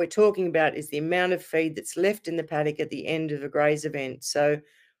what we're talking about is the amount of feed that's left in the paddock at the end of a graze event. So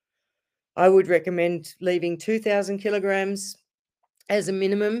I would recommend leaving 2,000 kilograms as a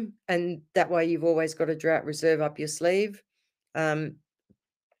minimum, and that way you've always got a drought reserve up your sleeve. In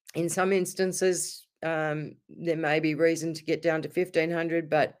some instances, there may be reason to get down to 1,500,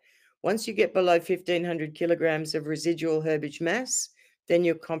 but once you get below 1,500 kilograms of residual herbage mass, then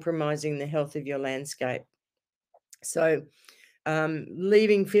you're compromising the health of your landscape. So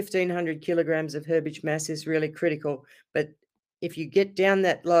leaving 1,500 kilograms of herbage mass is really critical. But if you get down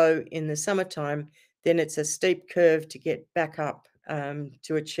that low in the summertime, then it's a steep curve to get back up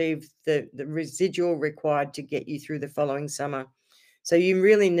to achieve the residual required to get you through the following summer. So you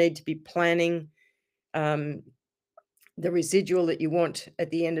really need to be planning the residual that you want at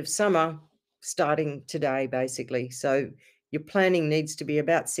the end of summer starting today, basically. So your planning needs to be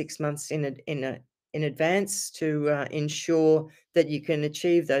about 6 months in advance to ensure that you can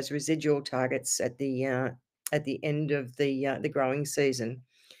achieve those residual targets at the end of the growing season.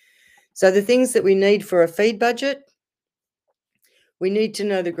 So the things that we need for a feed budget: we need to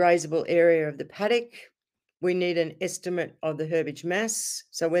know the grazable area of the paddock. We need an estimate of the herbage mass.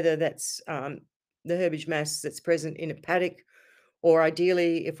 So whether that's the herbage mass that's present in a paddock, or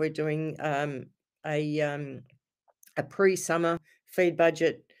ideally, if we're doing a pre-summer feed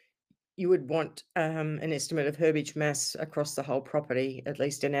budget, you would want an estimate of herbage mass across the whole property, at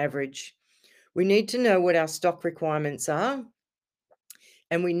least an average. We need to know what our stock requirements are,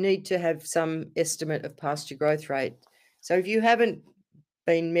 and we need to have some estimate of pasture growth rate. So if you haven't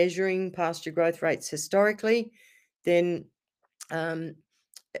been measuring pasture growth rates historically, then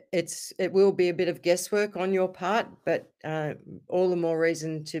it will be a bit of guesswork on your part, but all the more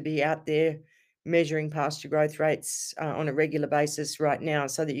reason to be out there measuring pasture growth rates on a regular basis right now,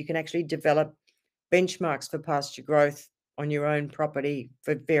 so that you can actually develop benchmarks for pasture growth on your own property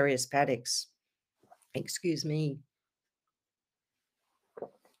for various paddocks. Excuse me.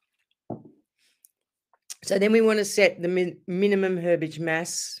 So then we want to set the minimum herbage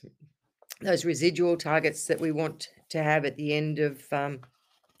mass, those residual targets that we want to have at the end of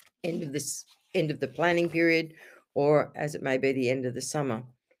the planning period, or as it may be, the end of the summer.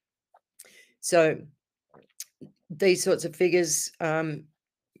 So these sorts of figures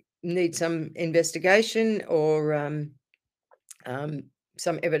need some investigation or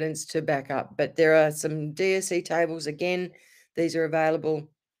some evidence to back up. But there are some DSC tables. Again, these are available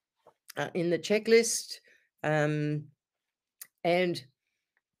in the checklist. And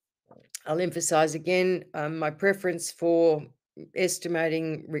I'll emphasize again, my preference for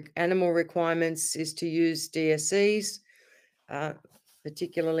estimating animal requirements is to use DSCs.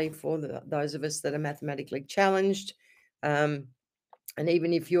 particularly for those of us that are mathematically challenged. And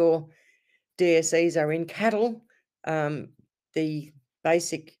even if your DSEs are in cattle, the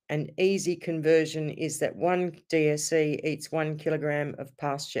basic and easy conversion is that one DSE eats 1 kilogram of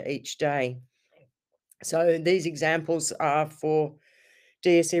pasture each day. So these examples are for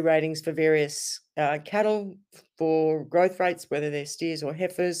DSE ratings for various cattle, for growth rates, whether they're steers or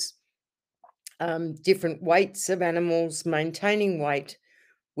heifers, different weights of animals. Maintaining weight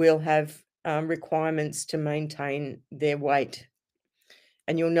will have requirements to maintain their weight.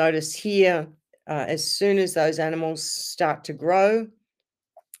 And you'll notice here, as soon as those animals start to grow,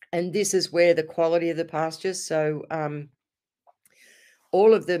 and this is where the quality of the pastures, so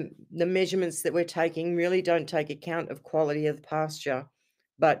all of the measurements that we're taking really don't take account of quality of the pasture.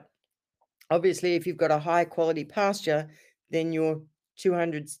 But obviously, if you've got a high quality pasture, then your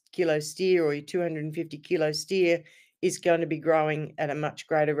 200 kilo steer or your 250 kilo steer is going to be growing at a much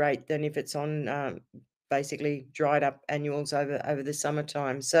greater rate than if it's on basically dried up annuals over the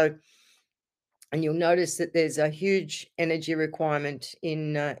summertime. So, and you'll notice that there's a huge energy requirement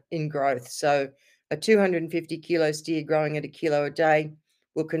in growth. So a 250 kilo steer growing at 1 kilo a day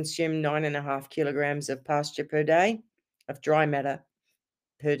will consume 9.5 kilograms of pasture per day, of dry matter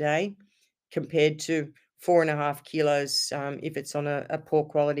per day, compared to 4.5 kilos if it's on a poor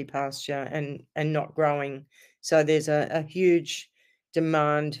quality pasture and not growing. So there's a huge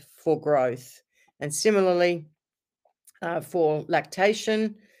demand for growth. And similarly, for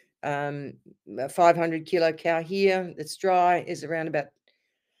lactation, a 500 kilo cow here that's dry is around about,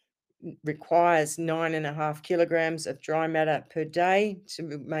 requires 9.5 kilograms of dry matter per day to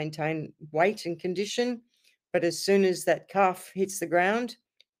maintain weight and condition. But as soon as that calf hits the ground,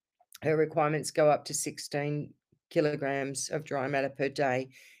 her requirements go up to 16 kilograms of dry matter per day.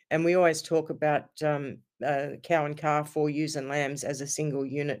 And we always talk about cow and calf or ewes and lambs as a single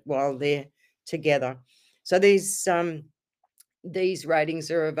unit while they're together. So these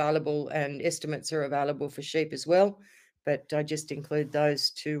ratings are available and estimates are available for sheep as well, but I just include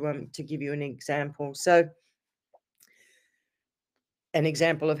those to give you an example. So an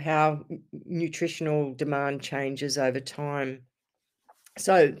example of how nutritional demand changes over time.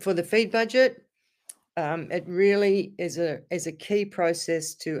 So for the feed budget, it really is a key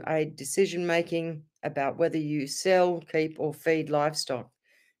process to aid decision making about whether you sell, keep, or feed livestock.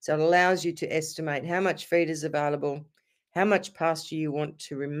 So it allows you to estimate how much feed is available, how much pasture you want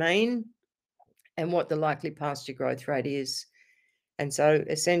to remain, and what the likely pasture growth rate is. And so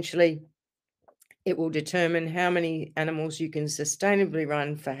essentially, it will determine how many animals you can sustainably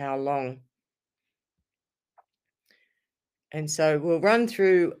run for how long. And so we'll run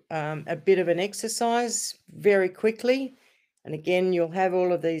through a bit of an exercise very quickly. And again, you'll have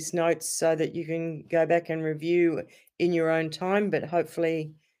all of these notes so that you can go back and review in your own time, but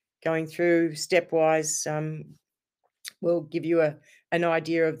hopefully going through stepwise will give you an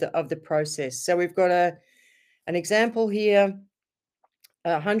idea of the process. So we've got an example here,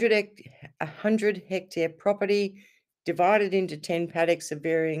 100 hectare property divided into 10 paddocks of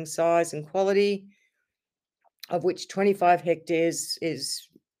varying size and quality, of which 25 hectares is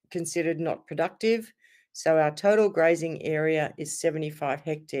considered not productive. So our total grazing area is 75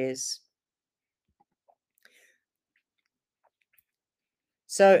 hectares.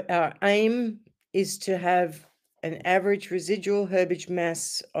 So our aim is to have an average residual herbage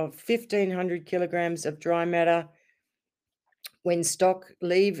mass of 1,500 kilograms of dry matter when stock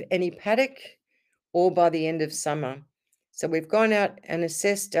leave any paddock or by the end of summer. So we've gone out and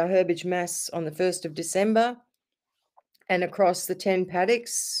assessed our herbage mass on the 1st of December, and across the 10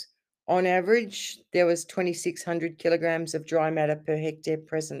 paddocks, on average, there was 2,600 kilograms of dry matter per hectare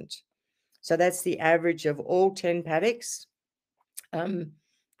present. So that's the average of all 10 paddocks.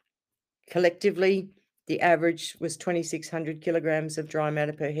 Collectively, the average was 2,600 kilograms of dry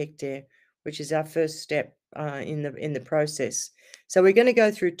matter per hectare, which is our first step in the process. So we're going to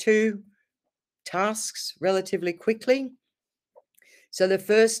go through two tasks relatively quickly. So the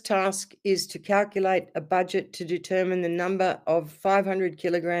first task is to calculate a budget to determine the number of 500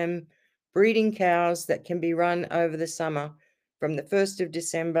 kilogram breeding cows that can be run over the summer from the 1st of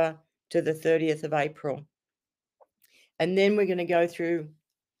December to the 30th of April. And then we're going to go through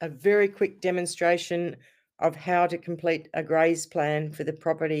a very quick demonstration of how to complete a graze plan for the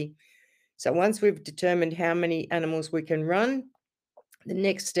property. So once we've determined how many animals we can run, the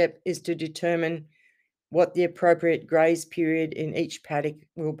next step is to determine what the appropriate graze period in each paddock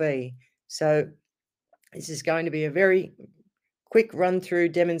will be. So this is going to be a very quick run through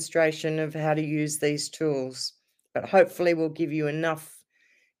demonstration of how to use these tools, but hopefully we'll give you enough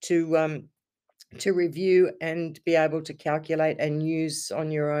to to review and be able to calculate and use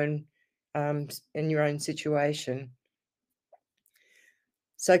on your own in your own situation.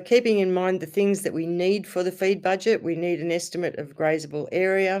 So keeping in mind the things that we need for the feed budget, we need an estimate of grazable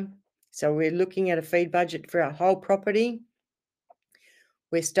area. So we're looking at a feed budget for our whole property.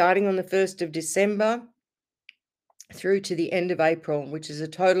 We're starting on the 1st of December through to the end of April, which is a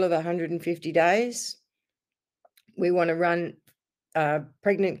total of 150 days. We want to run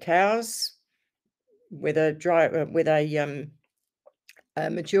pregnant cows with a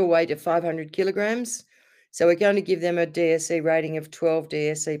mature weight of 500 kilograms. So we're going to give them a DSE rating of 12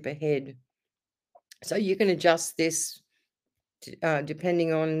 DSE per head. So you can adjust this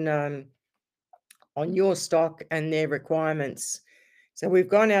depending on your stock and their requirements. So we've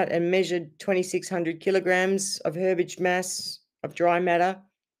gone out and measured 2,600 kilograms of herbage mass of dry matter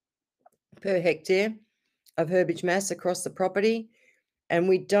per hectare of herbage mass across the property. And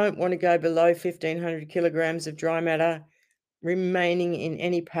we don't want to go below 1,500 kilograms of dry matter remaining in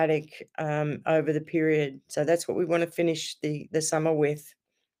any paddock over the period. So that's what we want to finish the summer with.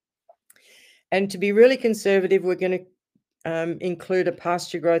 And to be really conservative, we're going to include a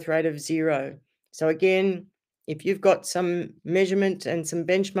pasture growth rate of 0. So again, if you've got some measurement and some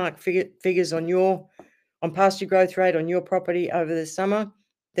benchmark figures on pasture growth rate on your property over the summer,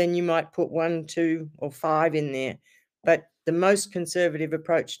 then you might put 1, 2, or 5 in there. But the most conservative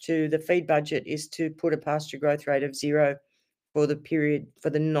approach to the feed budget is to put a pasture growth rate of 0 for the period, for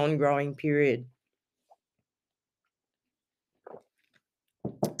the non-growing period.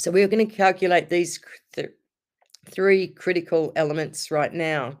 So we're going to calculate these 3 critical elements right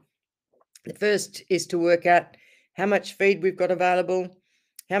now. The first is to work out how much feed we've got available,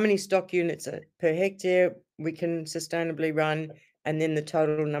 how many stock units per hectare we can sustainably run, and then the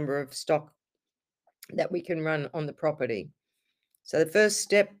total number of stock that we can run on the property. So the first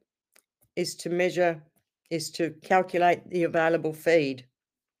step is to calculate the available feed.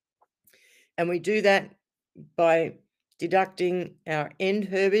 And we do that by deducting our end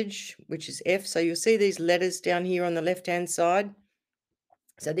herbage, which is F. So you'll see these letters down here on the left-hand side.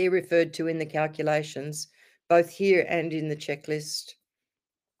 So they're referred to in the calculations, both here and in the checklist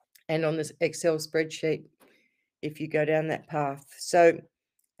and on this Excel spreadsheet, if you go down that path. So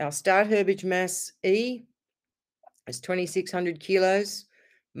our start herbage mass, E, is 2,600 kilos,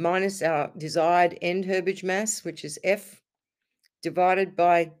 minus our desired end herbage mass, which is F, divided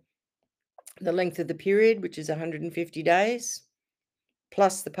by the length of the period, which is 150 days,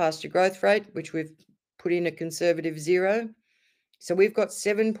 plus the pasture growth rate, which we've put in a conservative 0. So we've got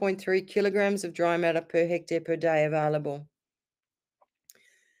 7.3 kilograms of dry matter per hectare per day available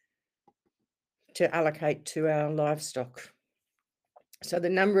to allocate to our livestock. So the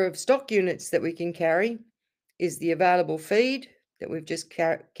number of stock units that we can carry is the available feed that we've just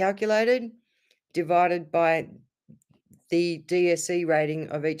calculated, divided by the DSE rating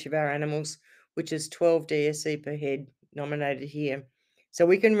of each of our animals, which is 12 DSE per head, nominated here. So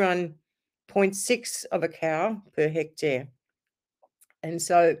we can run 0.6 of a cow per hectare. And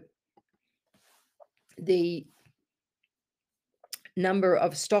so the number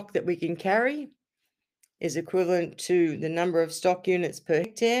of stock that we can carry is equivalent to the number of stock units per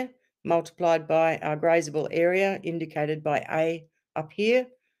hectare multiplied by our grazable area, indicated by A up here,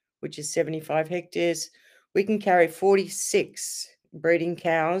 which is 75 hectares. We can carry 46 breeding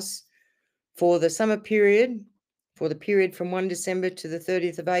cows for the summer period, for the period from 1 December to the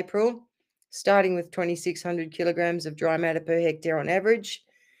 30th of April, starting with 2,600 kilograms of dry matter per hectare on average,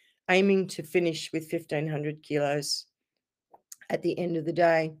 aiming to finish with 1,500 kilos at the end of the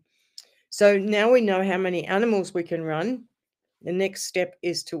day. So now we know how many animals we can run. The next step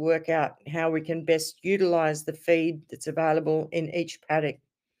is to work out how we can best utilize the feed that's available in each paddock.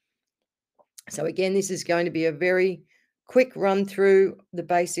 So again, this is going to be a very quick run through the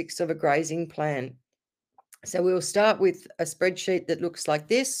basics of a grazing plan. So we'll start with a spreadsheet that looks like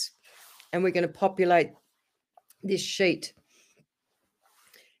this, and we're going to populate this sheet.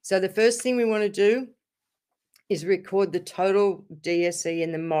 So the first thing we want to do is record the total DSE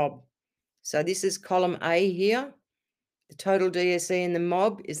in the mob. So this is column A here. The total DSE in the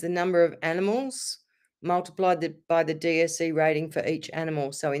mob is the number of animals multiplied by the DSE rating for each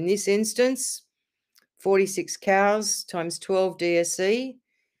animal. So in this instance, 46 cows times 12 DSE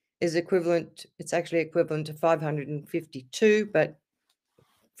is equivalent, it's actually equivalent to 552, but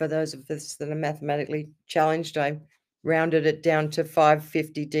for those of us that are mathematically challenged, I rounded it down to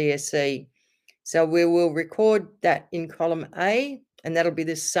 550 DSE. So we will record that in column A, and that'll be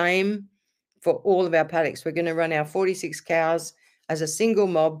the same for all of our paddocks. We're going to run our 46 cows as a single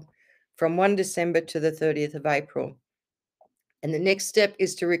mob from 1 December to the 30th of April. And the next step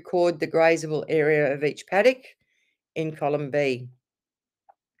is to record the grazable area of each paddock in column B.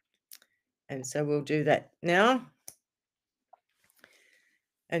 And so we'll do that now.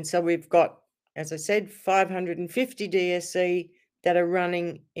 And so we've got, as I said, 550 DSE that are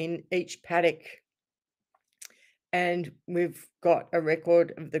running in each paddock. And we've got a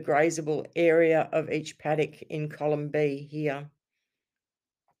record of the grazable area of each paddock in column B here.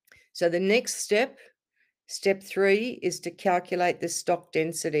 So the next step, step 3, is to calculate the stock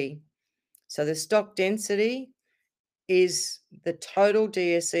density. So the stock density is the total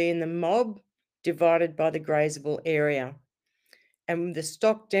DSE in the mob divided by the grazable area. And the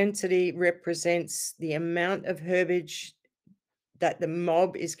stock density represents the amount of herbage that the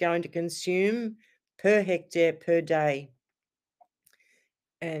mob is going to consume per hectare per day.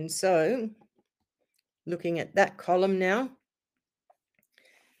 And so, looking at that column now,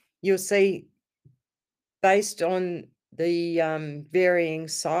 you'll see, based on the varying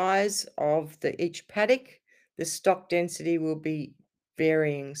size of each paddock, the stock density will be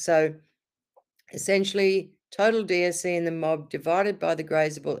varying. So essentially, total DSE in the mob divided by the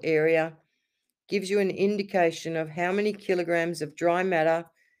grazable area gives you an indication of how many kilograms of dry matter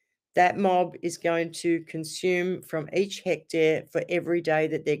that mob is going to consume from each hectare for every day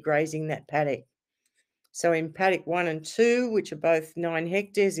that they're grazing that paddock. So in paddock 1 and 2, which are both 9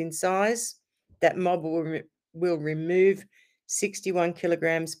 hectares in size, that mob will remove 61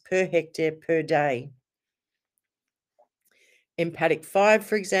 kilograms per hectare per day. In paddock 5,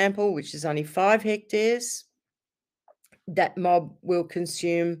 for example, which is only 5 hectares, that mob will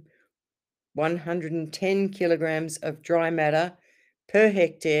consume 110 kilograms of dry matter per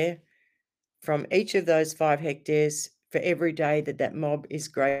hectare from each of those 5 hectares for every day that that mob is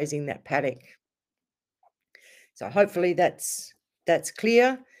grazing that paddock. So hopefully that's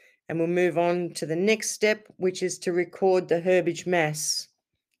clear, and we'll move on to the next step, which is to record the herbage mass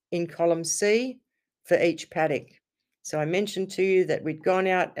in column C for each paddock. So I mentioned to you that we'd gone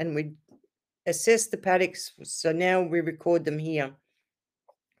out and we'd assessed the paddocks, so now we record them here.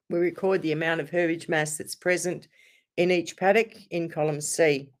 We record the amount of herbage mass that's present in each paddock in column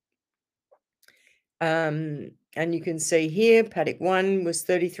C. And you can see here, paddock 1 was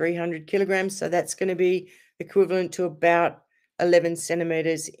 3,300 kilograms, so that's going to be equivalent to about 11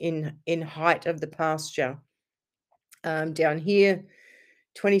 centimeters in height of the pasture. Down here,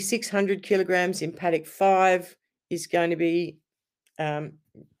 2,600 kilograms in paddock 5 is going to be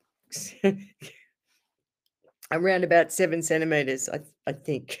around about 7 centimeters, I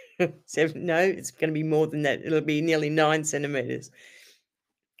think. No, it's going to be more than that. It'll be nearly 9 centimeters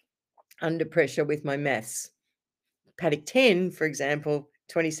under pressure with my maths. Paddock 10, for example,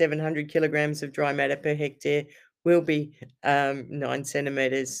 2,700 kilograms of dry matter per hectare will be 9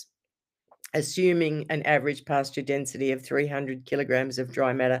 centimeters, assuming an average pasture density of 300 kilograms of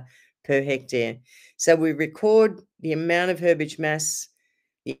dry matter per hectare. So we record the amount of herbage mass,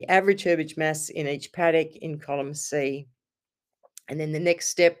 the average herbage mass in each paddock in column C. And then the next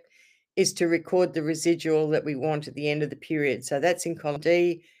step is to record the residual that we want at the end of the period. So that's in column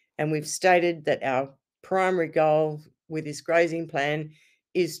D, and we've stated that our primary goal with this grazing plan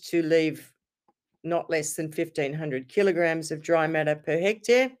is to leave not less than 1,500 kilograms of dry matter per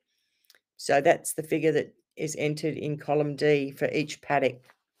hectare. So that's the figure that is entered in column D for each paddock.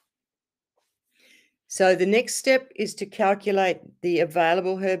 So the next step is to calculate the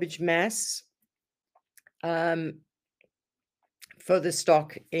available herbage mass for the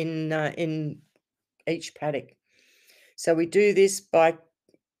stock in each paddock. So we do this by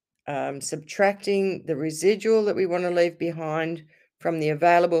subtracting the residual that we want to leave behind from the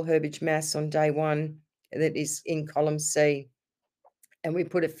available herbage mass on day 1 that is in column C. And we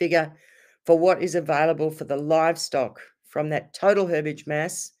put a figure for what is available for the livestock from that total herbage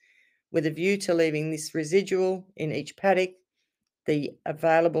mass, with a view to leaving this residual in each paddock. The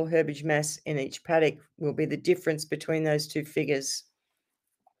available herbage mass in each paddock will be the difference between those two figures.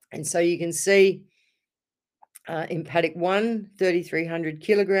 And so you can see in paddock 1, 3,300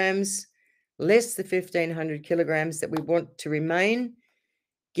 kilograms, less the 1,500 kilograms that we want to remain,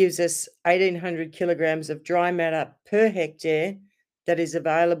 gives us 1,800 kilograms of dry matter per hectare that is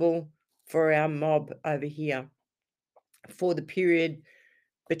available for our mob over here for the period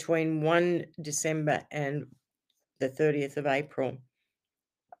between 1 December and the 30th of April.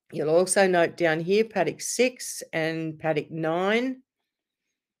 You'll also note down here paddock 6 and paddock 9,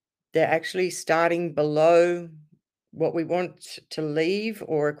 they're actually starting below what we want to leave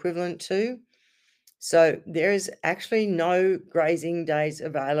or equivalent to. So there is actually no grazing days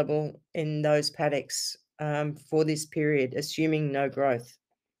available in those paddocks for this period, assuming no growth.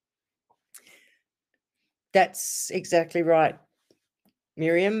 That's exactly right.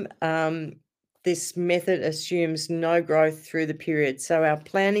 Miriam. This method assumes no growth through the period. So our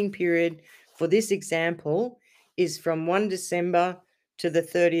planning period for this example is from 1 December to the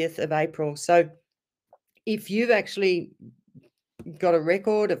 30th of April. So if you've actually got a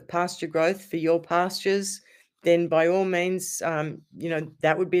record of pasture growth for your pastures, then by all means,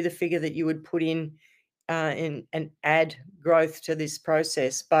 that would be the figure that you would put in and add growth to this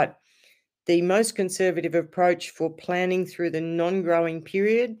process. But the most conservative approach for planning through the non-growing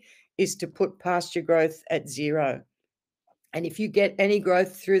period is to put pasture growth at 0. And if you get any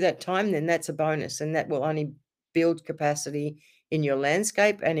growth through that time, then that's a bonus, and that will only build capacity in your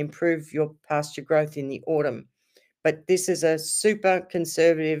landscape and improve your pasture growth in the autumn. But this is a super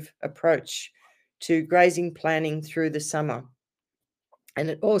conservative approach to grazing planning through the summer. And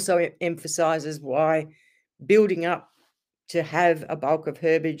it also emphasizes why building up to have a bulk of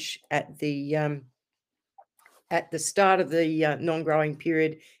herbage at the start of the non-growing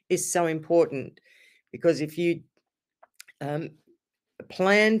period is so important, because if you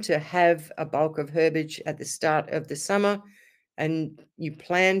plan to have a bulk of herbage at the start of the summer and you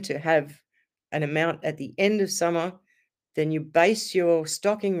plan to have an amount at the end of summer, then you base your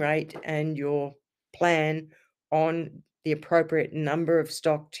stocking rate and your plan on the appropriate number of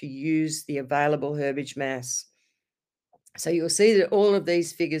stock to use the available herbage mass. So you'll see that all of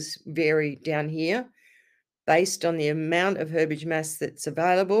these figures vary down here based on the amount of herbage mass that's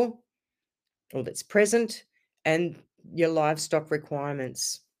available or that's present and your livestock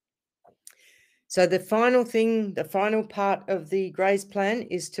requirements. So the final part of the graze plan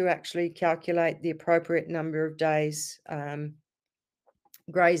is to actually calculate the appropriate number of days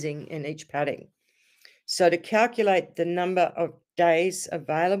grazing in each paddock. So to calculate the number of days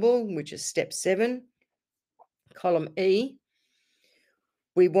available, which is step 7, column E,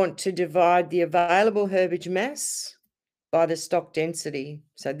 we want to divide the available herbage mass by the stock density.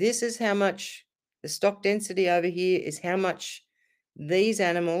 So this is how much the stock density over here is how much these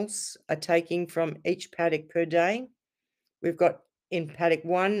animals are taking from each paddock per day. We've got in paddock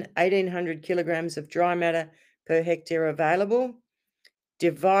 1, 1,800 kilograms of dry matter per hectare available,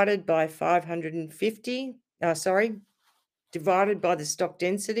 divided by 550, divided by the stock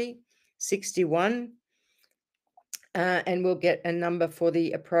density, 61, and we'll get a number for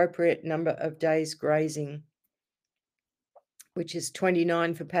the appropriate number of days grazing, which is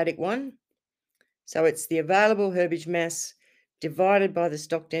 29 for paddock 1. So it's the available herbage mass divided by the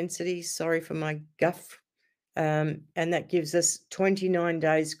stock density, sorry for my guff, and that gives us 29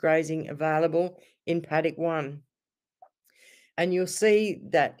 days grazing available in paddock 1. And you'll see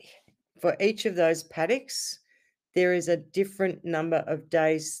that for each of those paddocks, there is a different number of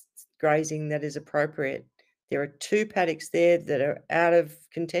days grazing that is appropriate. There are 2 paddocks there that are out of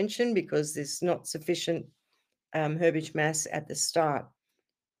contention because there's not sufficient herbage mass at the start.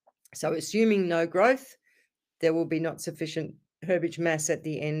 So assuming no growth, there will be not sufficient herbage mass at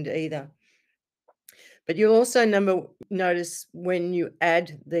the end either. But you'll also notice when you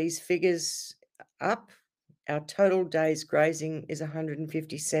add these figures up, our total days grazing is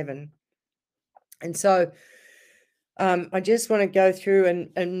 157. And so I just want to go through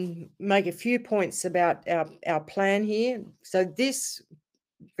and make a few points about our plan here. So this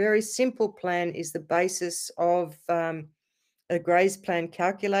very simple plan is the basis of a graze plan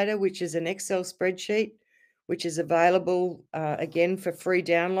calculator, which is an Excel spreadsheet, which is available again for free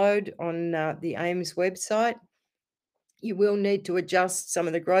download on the AIMS website. You will need to adjust some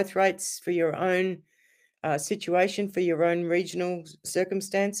of the growth rates for your own situation, for your own regional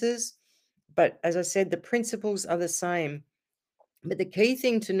circumstances. But as I said, the principles are the same. But the key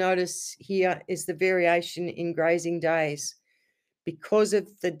thing to notice here is the variation in grazing days because of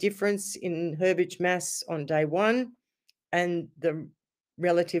the difference in herbage mass on day 1 and the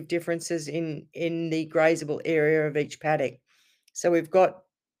relative differences in the grazable area of each paddock. So we've got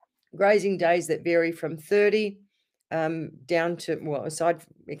grazing days that vary from 30 down to, well, aside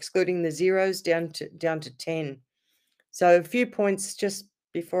excluding the zeros, down to 10. So a few points just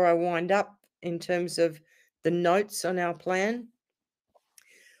before I wind up in terms of the notes on our plan.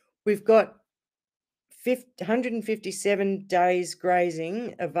 We've got 157 days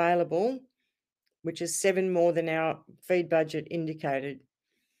grazing available, which is 7 more than our feed budget indicated.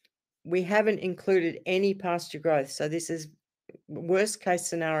 We haven't included any pasture growth, so this is worst case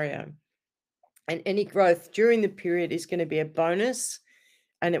scenario. And any growth during the period is going to be a bonus,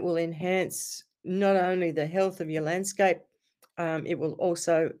 and it will enhance not only the health of your landscape, it will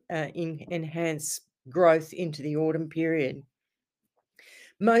also enhance growth into the autumn period.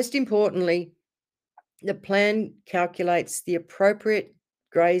 Most importantly, the plan calculates the appropriate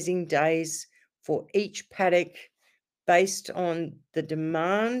grazing days for each paddock based on the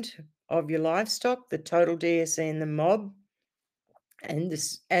demand of your livestock, the total DSE and the mob, and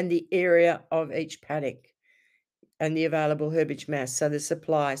the area of each paddock and the available herbage mass, so the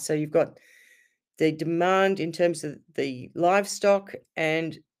supply. So you've got the demand in terms of the livestock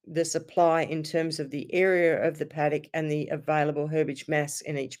and the supply in terms of the area of the paddock and the available herbage mass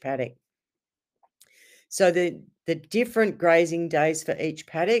in each paddock. So the different grazing days for each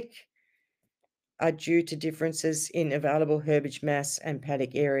paddock are due to differences in available herbage mass and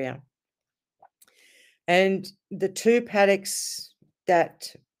paddock area. And the two paddocks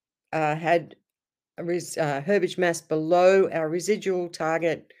that had herbage mass below our residual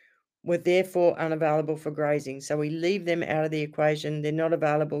target were therefore unavailable for grazing. So we leave them out of the equation. They're not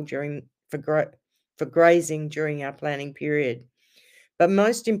available for grazing during our planning period. But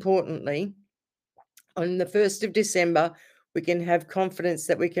most importantly, on the 1st of December, we can have confidence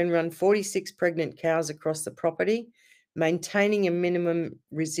that we can run 46 pregnant cows across the property, maintaining a minimum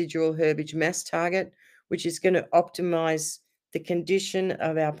residual herbage mass target, which is going to optimize the condition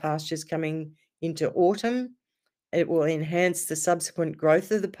of our pastures coming into autumn. It will enhance the subsequent growth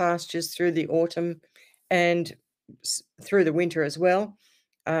of the pastures through the autumn and through the winter as well,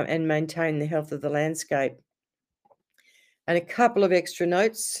 and maintain the health of the landscape. And a couple of extra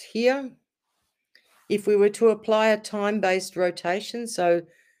notes here. If we were to apply a time-based rotation, so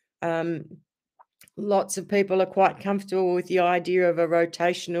lots of people are quite comfortable with the idea of a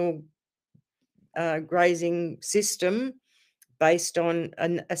rotational grazing system based on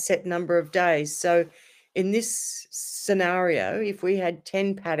a set number of days. So in this scenario, if we had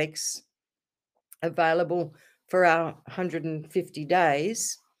 10 paddocks available for our 150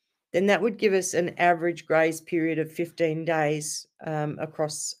 days, then that would give us an average graze period of 15 days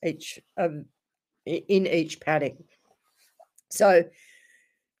across in each paddock. So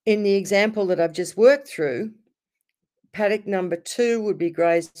in the example that I've just worked through, paddock number 2 would be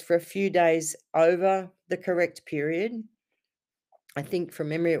grazed for a few days over the correct period. I think from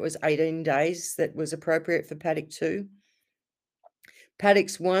memory it was 18 days that was appropriate for paddock 2.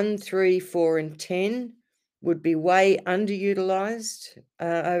 Paddocks 1, 3, 4, and 10 would be way underutilised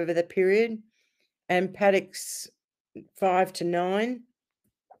over the period, and paddocks 5 to 9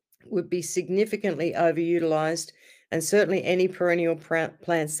 would be significantly overutilised, and certainly any perennial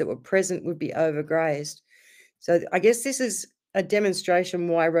plants that were present would be overgrazed. So I guess this is a demonstration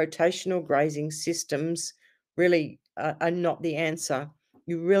why rotational grazing systems really are not the answer.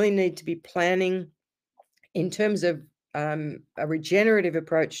 You really need to be planning in terms of a regenerative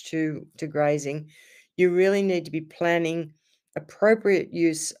approach to grazing. You really need to be planning appropriate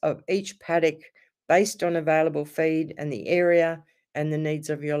use of each paddock based on available feed and the area and the needs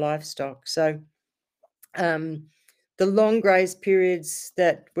of your livestock. So the long graze periods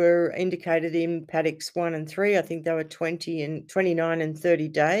that were indicated in paddocks 1 and 3, I think they were 29 and 30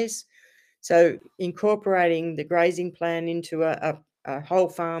 days. So incorporating the grazing plan into a whole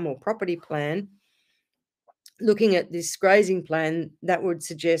farm or property plan, looking at this grazing plan, that would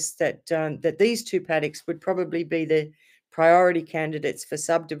suggest that that these two paddocks would probably be the priority candidates for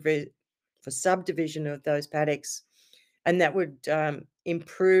subdivision of those paddocks, and that would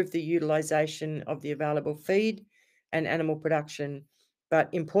improve the utilisation of the available feed and animal production. But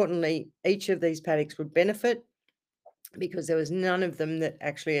importantly, each of these paddocks would benefit because there was none of them that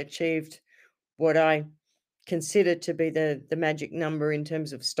actually achieved what I consider to be the magic number in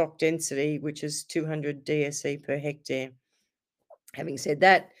terms of stock density, which is 200 DSE per hectare. Having said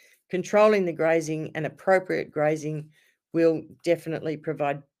that, controlling the grazing and appropriate grazing will definitely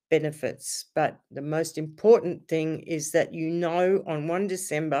provide benefits. But the most important thing is that you know on 1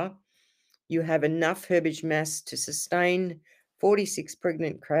 December you have enough herbage mass to sustain 46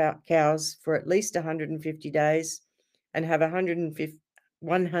 pregnant cows for at least 150 days and have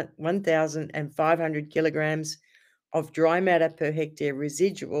 1,500 kilograms of dry matter per hectare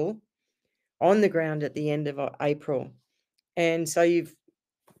residual on the ground at the end of April. And so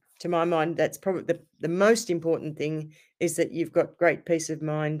to my mind, that's probably the most important thing, is that you've got great peace of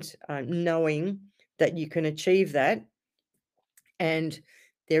mind knowing that you can achieve that. And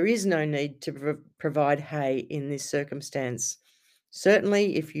there is no need to provide hay in this circumstance.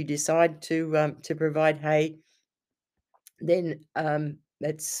 Certainly, if you decide to provide hay, then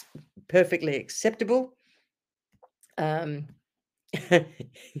that's perfectly acceptable.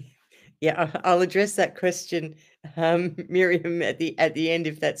 Yeah, I'll address that question, Miriam, at the end,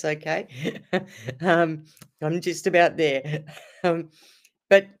 if that's okay. I'm just about there.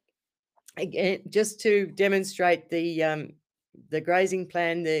 But again, just to demonstrate the grazing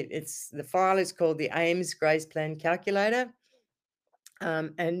plan, the file is called the AIMS Graze Plan Calculator,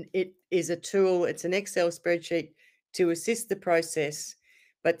 and it is a tool. It's an Excel spreadsheet to assist the process,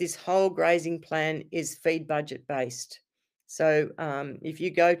 but this whole grazing plan is feed budget based. So if you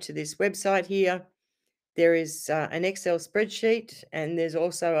go to this website here, there is an Excel spreadsheet, and there's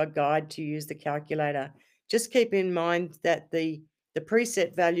also a guide to use the calculator. Just keep in mind that the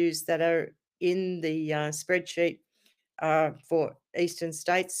preset values that are in the spreadsheet are for eastern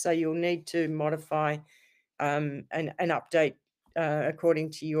states, so you'll need to modify and update according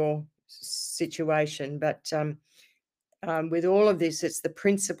to your situation. But with all of this, it's the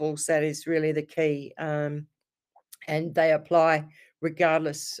principles that is really the key, and they apply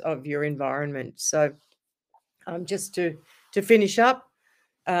regardless of your environment. So just to finish up,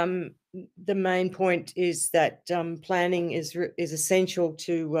 the main point is that planning is essential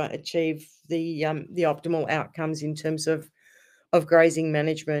to achieve the optimal outcomes in terms of grazing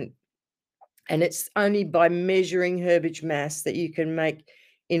management. And it's only by measuring herbage mass that you can make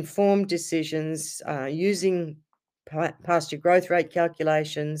informed decisions using pasture growth rate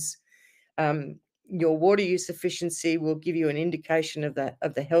calculations. Your water use efficiency will give you an indication of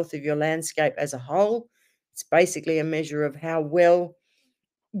the health of your landscape as a whole. It's basically a measure of how well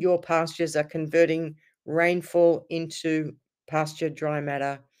your pastures are converting rainfall into pasture dry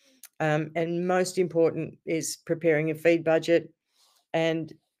matter. And most important is preparing a feed budget.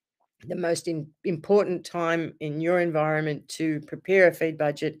 And the most important time in your environment to prepare a feed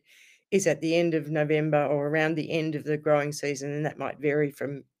budget is at the end of November or around the end of the growing season, and that might vary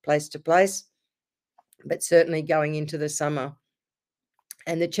from place to place, but certainly going into the summer.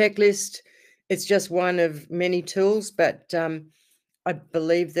 And the checklist, it's just one of many tools, but I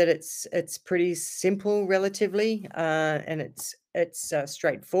believe that it's pretty simple relatively, and it's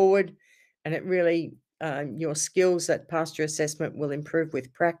straightforward, and it really your skills at pasture assessment will improve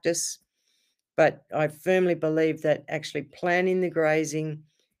with practice. But I firmly believe that actually planning the grazing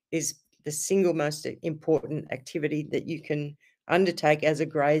is the single most important activity that you can undertake as a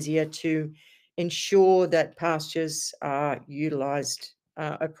grazier to ensure that pastures are utilised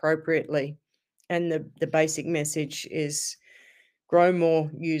appropriately. And the basic message is grow more,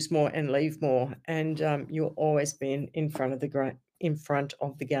 use more, and leave more, and you'll always be in front of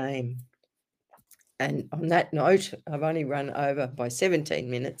the game. And on that note, I've only run over by 17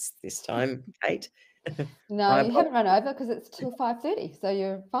 minutes this time, Kate. No, you haven't run over because it's till 5:30, so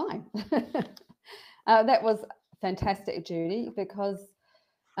you're fine. That was fantastic, Judy, because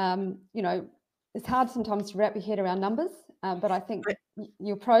it's hard sometimes to wrap your head around numbers, but I think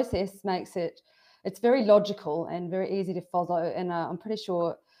your process makes it's very logical and very easy to follow. And I'm pretty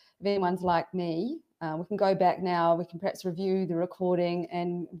sure if anyone's like me, we can go back now, we can perhaps review the recording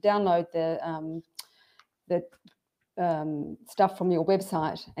and download the stuff from your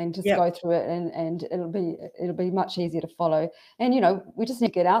website and just go through it, and it'll be much easier to follow. And we just need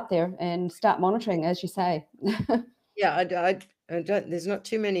to get out there and start monitoring, as you say. Yeah, I don't. There's not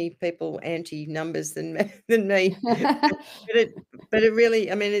too many people anti numbers than me, but it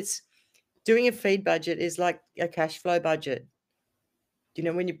really, I mean, it's doing a feed budget is like a cash flow budget.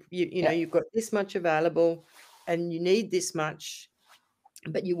 When you know you've got this much available, and you need this much,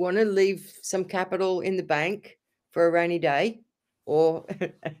 but you want to leave some capital in the bank for a rainy day, or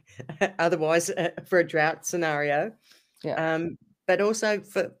otherwise for a drought scenario. But also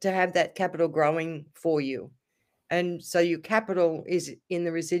to have that capital growing for you. And so your capital is in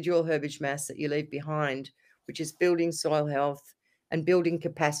the residual herbage mass that you leave behind, which is building soil health and building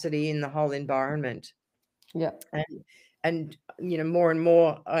capacity in the whole environment. Yeah. And more and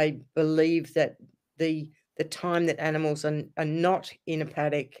more, I believe that the time that animals are not in a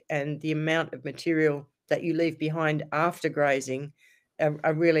paddock and the amount of material that you leave behind after grazing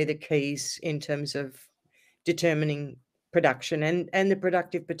are really the keys in terms of determining production and the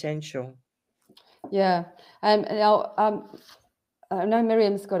productive potential. Yeah. Now, I know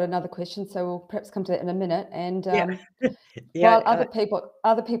Miriam's got another question, so we'll perhaps come to that in a minute. And while other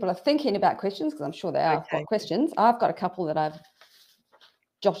people are thinking about questions, because I'm sure they are got questions, I've got a couple that I've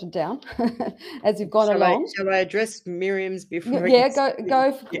jotted down as you've gone along. Shall I address Miriam's before? Yeah,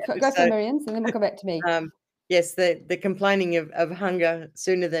 go for Miriam's, and then we'll come back to me. Yes, the complaining of hunger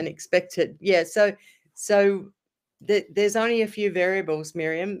sooner than expected. Yeah, so there's only a few variables,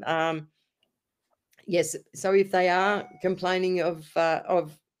 Miriam. Yes, so if they are complaining of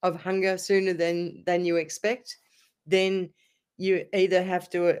hunger sooner than you expect, then you either have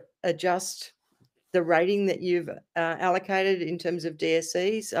to adjust the rating that you've allocated in terms of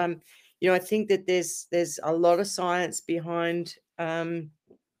DSEs. I think that there's a lot of science behind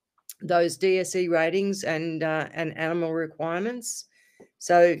those DSE ratings and animal requirements.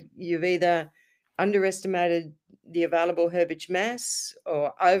 So you've either underestimated the available herbage mass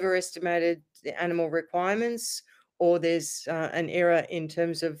or overestimated the animal requirements, or there's an error in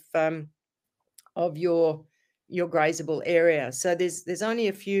terms of your grazable area. So there's only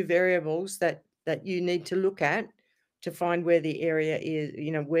a few variables that you need to look at to find where the area is,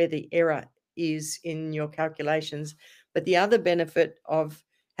 where the error is in your calculations. But the other benefit of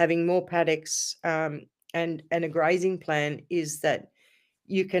having more paddocks and a grazing plan is that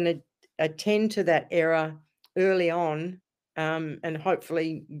you can attend to that error early on, and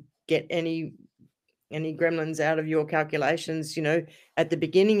hopefully get any gremlins out of your calculations, at the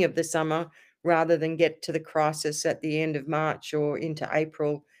beginning of the summer, rather than get to the crisis at the end of March or into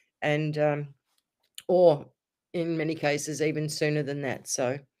April, and or in many cases even sooner than that.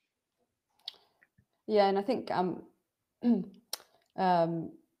 So yeah, and I think you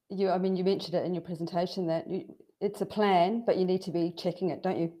mentioned it in your presentation that it's a plan, but you need to be checking it,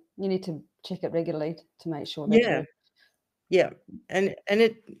 don't you? You need to check it regularly to make sure that yeah, and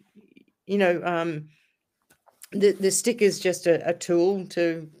it, the stick is just a tool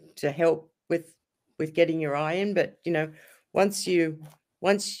to help with getting your eye in. But once you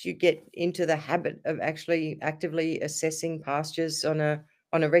get into the habit of actually actively assessing pastures on a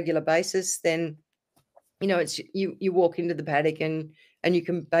regular basis, then it's you walk into the paddock and you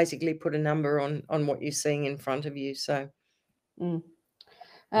can basically put a number on what you're seeing in front of you. So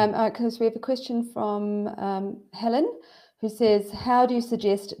because we have a question from Helen, who says, how do you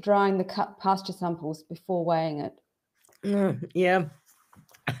suggest drying the cut pasture samples before weighing it? yeah.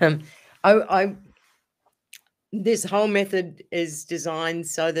 I this whole method is designed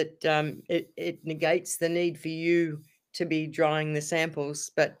so that it negates the need for you to be drying the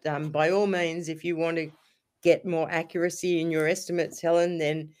samples. But by all means, if you want to get more accuracy in your estimates, Helen,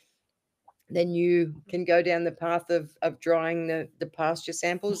 then you can go down the path of drying the pasture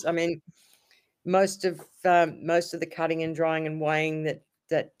samples. I mean, most of the cutting and drying and weighing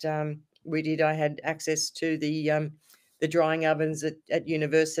that we did, I had access to the drying ovens at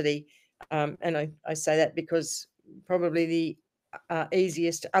university, and I say that because probably the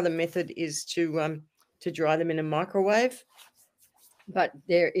easiest other method is to dry them in a microwave, but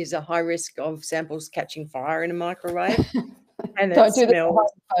there is a high risk of samples catching fire in a microwave, and it Don't do this at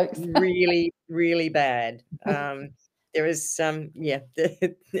smells home, folks. really, really bad. There is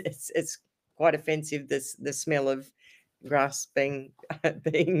it's quite offensive, the smell of grass being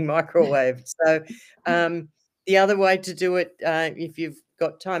microwaved. So the other way to do it, if you've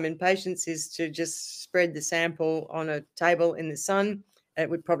got time and patience, is to just spread the sample on a table in the sun. It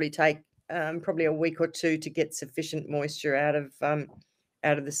would probably take probably a week or two to get sufficient moisture out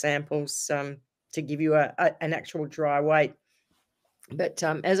of the samples to give you an actual dry weight. But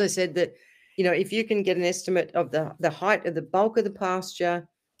as I said, that if you can get an estimate of the height of the bulk of the pasture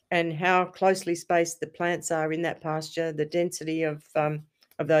and how closely spaced the plants are in that pasture, the density of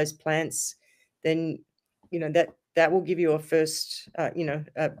those plants, then that will give you a first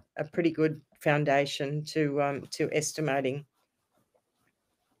a pretty good foundation to estimating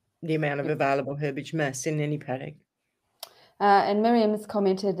the amount of available herbage mass in any paddock. And Miriam has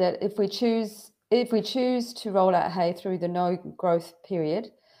commented that if we choose to roll out hay through the no growth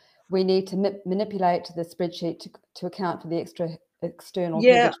period, we need to manipulate the spreadsheet to account for the external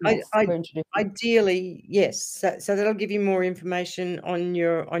herbage mass we're introducing. Ideally, yes. So that'll give you more information on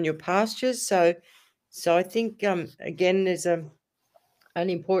your pastures. So I think again, there's an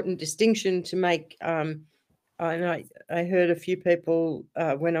important distinction to make. And I heard a few people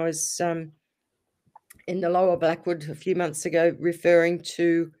when I was in the Lower Blackwood a few months ago referring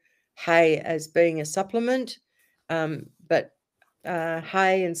to hay as being a supplement, but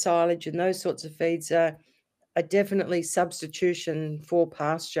hay and silage and those sorts of feeds are definitely substitution for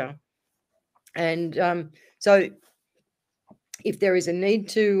pasture. And so if there is a need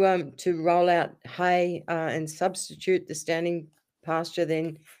to roll out hay and substitute the standing pasture,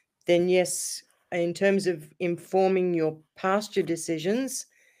 then yes, in terms of informing your pasture decisions,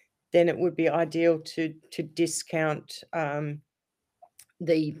 then it would be ideal to discount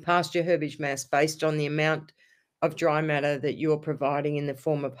the pasture herbage mass based on the amount of dry matter that you're providing in the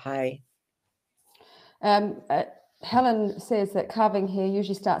form of hay. Helen says that calving here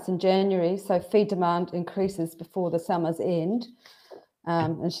usually starts in January, so feed demand increases before the summer's end.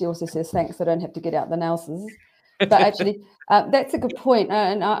 And she also says, thanks, I don't have to get out the nail scissors. But actually, that's a good point.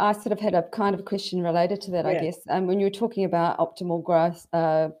 And I sort of had a kind of question related to that, I guess. When you were talking about optimal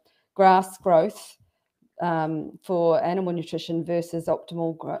grass growth for animal nutrition versus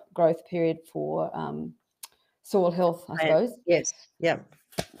optimal growth period for soil health, I suppose. Yes, yeah.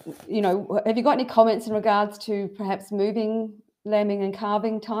 Have you got any comments in regards to perhaps moving lambing and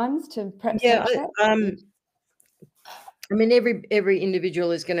calving times to perhaps match that? I mean, every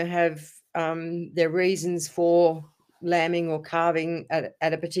individual is going to have their reasons for lambing or calving at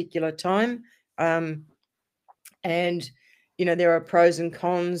a particular time. And, there are pros and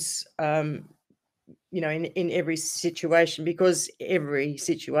cons, in every situation, because every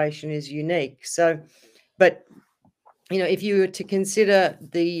situation is unique. So, but, if you were to consider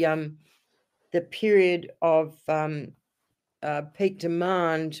the period of peak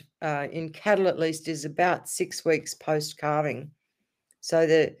demand in cattle, at least, is about 6 weeks post calving. So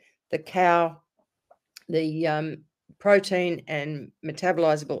the cow, the protein and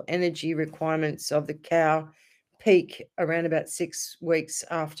metabolizable energy requirements of the cow peak around about 6 weeks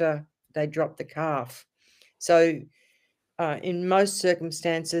after they drop the calf. So in most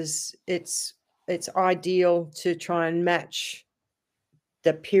circumstances, it's ideal to try and match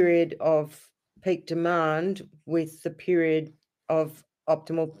the period of peak demand with the period of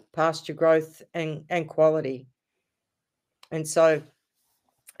optimal pasture growth and quality. And so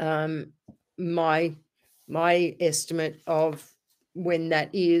my estimate of when that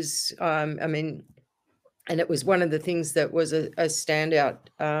is, and it was one of the things that was a standout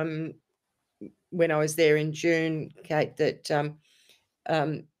when I was there in June, Kate, that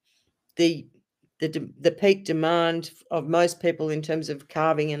the peak demand of most people in terms of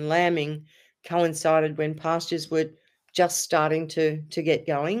calving and lambing coincided when pastures were just starting to get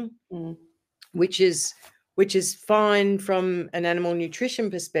going, which is fine from an animal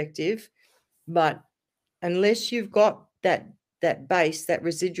nutrition perspective, but unless you've got that base, that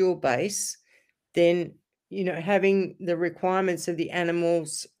residual base, then having the requirements of the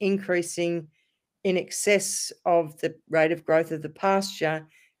animals increasing in excess of the rate of growth of the pasture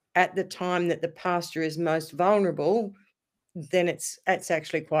at the time that the pasture is most vulnerable, then it's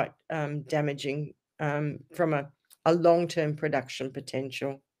actually quite damaging from a long-term production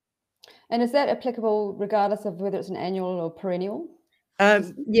potential. And is that applicable regardless of whether it's an annual or perennial?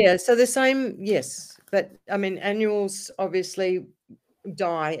 Yeah, so the same, yes, but annuals obviously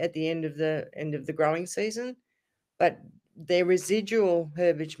die at the end of the growing season, but their residual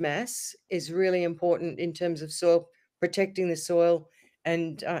herbage mass is really important in terms of soil, protecting the soil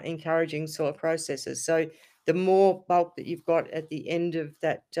and encouraging soil processes. So the more bulk that you've got at the end of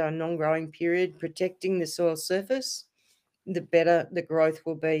that non-growing period, protecting the soil surface, the better the growth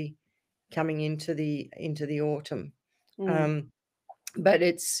will be coming into the autumn. But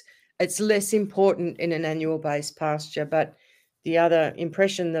it's less important in an annual based pasture. But the other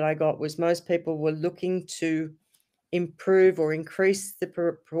impression that I got was most people were looking to improve or increase the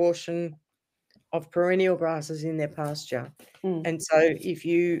proportion of perennial grasses in their pasture. And so if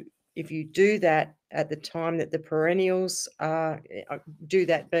you do that at the time that the perennials do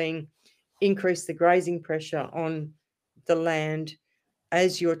that, being increase the grazing pressure on the land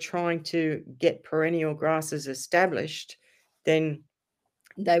as you're trying to get perennial grasses established, then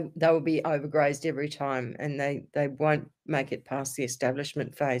they will be overgrazed every time, and they won't make it past the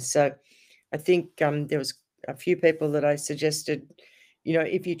establishment phase. So I think there was a few people that I suggested,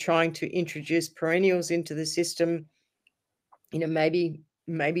 if you're trying to introduce perennials into the system, maybe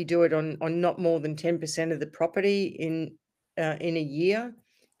do it on not more than 10% of the property in a year,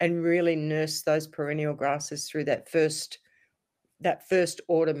 and really nurse those perennial grasses through that first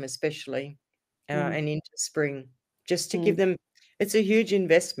autumn, especially, and into spring, just to give them. It's a huge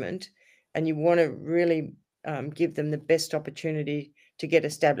investment, and you want to really give them the best opportunity to get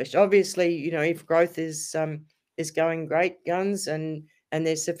established. Obviously, if growth is going great guns and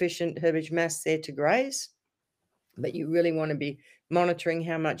there's sufficient herbage mass there to graze, but you really want to be monitoring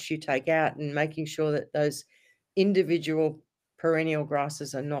how much you take out and making sure that those individual perennial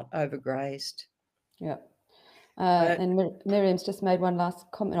grasses are not overgrazed. Yeah. And Miriam's just made one last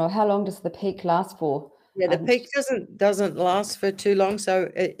comment. Oh, how long does the peak last for? Yeah, the peak doesn't last for too long,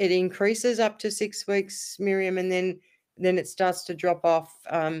 so it increases up to 6 weeks, Miriam, and then it starts to drop off.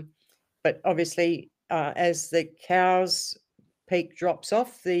 But obviously, as the cow's peak drops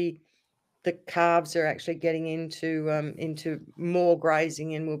off, the calves are actually getting into more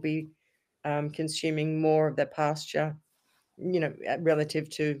grazing and will be consuming more of the pasture, relative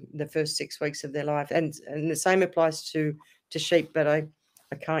to the first 6 weeks of their life. And the same applies to sheep, but I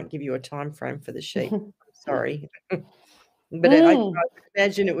can't give you a time frame for the sheep. Sorry. But I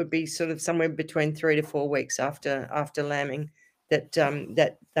imagine it would be sort of somewhere between 3 to 4 weeks after lambing that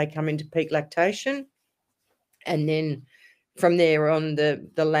they come into peak lactation. And then from there on, the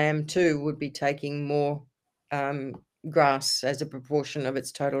lamb too would be taking more grass as a proportion of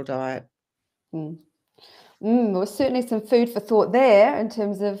its total diet. Well, certainly some food for thought there in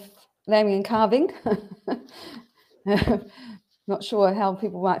terms of lambing and calving. Not sure how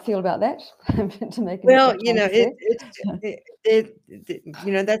people might feel about that. To make Well, a change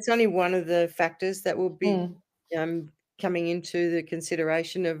that's only one of the factors that will be Mm, coming into the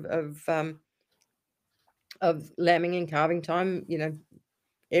consideration of lambing and calving time.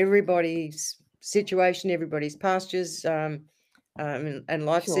 Everybody's situation, everybody's pastures, and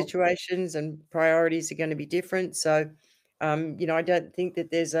life sure. situations and priorities are going to be different. So, I don't think that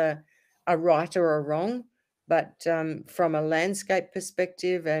there's a right or a wrong, but from a landscape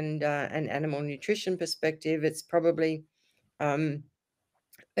perspective and an animal nutrition perspective, it's probably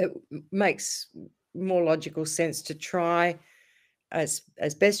it makes more logical sense to try as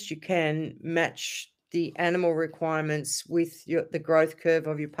best you can match the animal requirements with the growth curve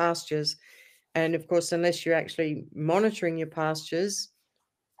of your pastures. And of course, unless you're actually monitoring your pastures,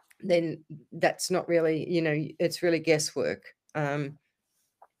 then that's not really, it's really guesswork. And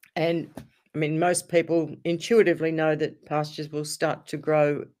I mean, most people intuitively know that pastures will start to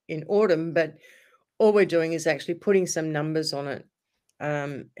grow in autumn, but all we're doing is actually putting some numbers on it.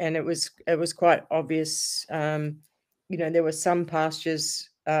 And it was quite obvious. There were some pastures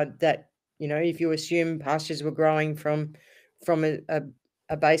that, if you assume pastures were growing from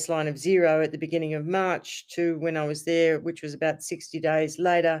a baseline of 0 at the beginning of March to when I was there, which was about 60 days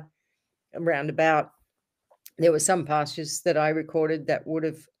later, around about, there were some pastures that I recorded that would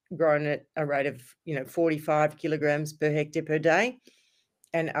have grown at a rate of 45 kilograms per hectare per day,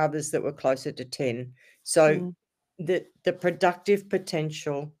 and others that were closer to 10. So the productive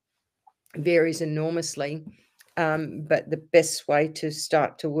potential varies enormously, but the best way to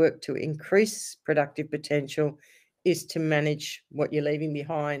start to work to increase productive potential is to manage what you're leaving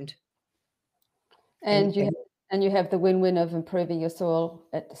behind. And you have the win-win of improving your soil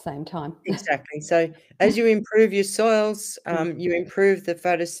at the same time. Exactly. So as you improve your soils, you improve the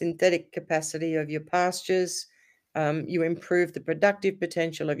photosynthetic capacity of your pastures, you improve the productive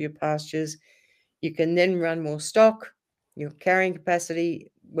potential of your pastures. You can then run more stock, your carrying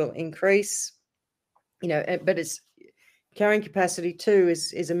capacity will increase, but it's carrying capacity too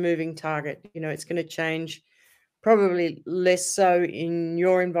is a moving target. It's going to change, probably less so in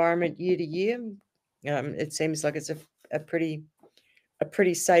your environment year to year. It seems like it's a pretty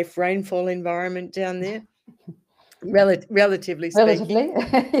safe rainfall environment down there, relatively speaking.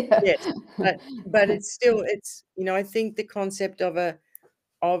 Relatively, Yes, but it's still, I think the concept of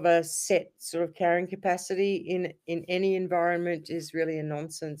a set sort of carrying capacity in any environment is really a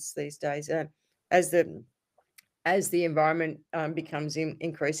nonsense these days. As the environment becomes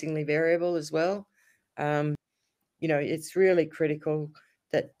increasingly variable as well, it's really critical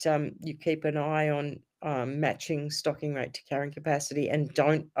that you keep an eye on matching stocking rate to carrying capacity, and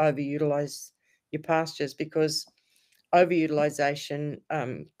don't overutilize your pastures, because overutilization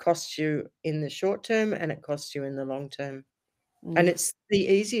costs you in the short term and it costs you in the long term. And it's the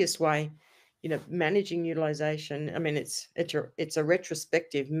easiest way, managing utilization. I mean, it's a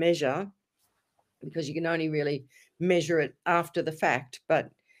retrospective measure, because you can only really measure it after the fact, but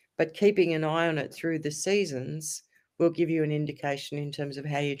keeping an eye on it through the seasons will give you an indication in terms of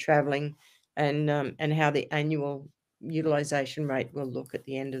how you're traveling, and how the annual utilization rate will look at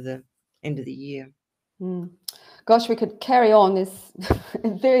the end of the year. Gosh, we could carry on. It's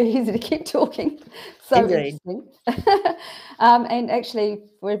very easy to keep talking. So Indeed. interesting. And actually,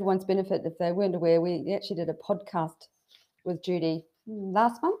 for everyone's benefit, if they weren't aware, we actually did a podcast with Judi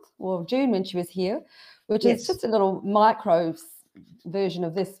last month, or June, when she was here, which is just a little micro version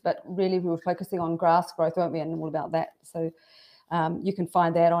of this, but really we were focusing on grass growth, weren't we, and all about that. So you can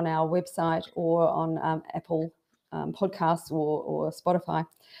find that on our website or on Apple Podcasts or Spotify.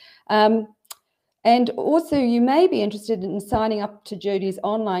 And also, you may be interested in signing up to Judi's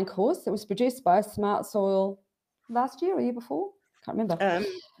online course that was produced by Smart Soil last year or year before. Can't remember.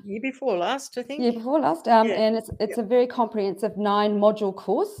 Year before last, I think. Year before last. And it's a very comprehensive 9-module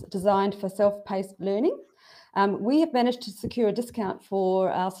course designed for self-paced learning. We have managed to secure a discount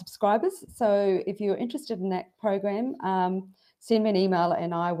for our subscribers. So if you're interested in that program, send me an email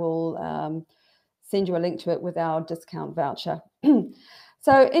and I will send you a link to it with our discount voucher.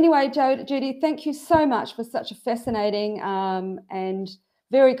 So anyway, Judi, thank you so much for such a fascinating and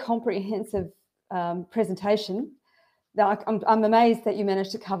very comprehensive presentation. I'm amazed that you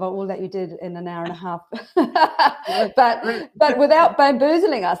managed to cover all that you did in an hour and a half, but without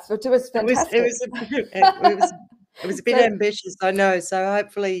bamboozling us, which was fantastic. It was a bit ambitious, I know. So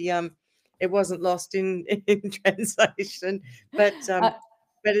hopefully it wasn't lost in translation, but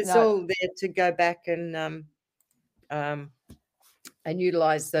it's all there to go back and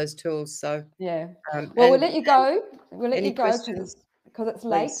utilize those tools. So yeah, well, we'll let you go. We'll let you go questions, because it's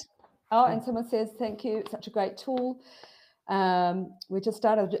late. please. Oh, and someone says thank you. It's such a great tool. We just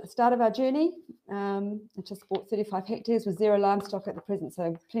started our journey. I just bought 35 hectares with 0 livestock at the present,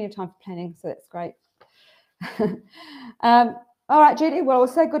 so plenty of time for planning, so that's great. All right, Judy, well, we'll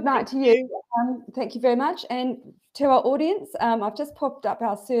say good night to you. Thank you very much. And to our audience, I've just popped up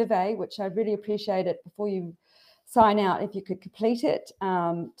our survey, which I really appreciate it before you sign out. If you could complete it,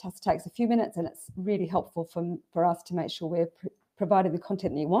 just takes a few minutes, and it's really helpful for us to make sure we're providing the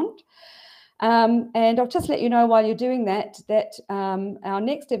content that you want. And I'll just let you know while you're doing that, our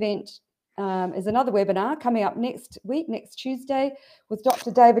next event is another webinar coming up next week, next Tuesday, with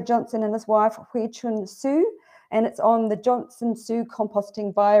Dr. David Johnson and his wife, Hui Chun Su, and it's on the Johnson Su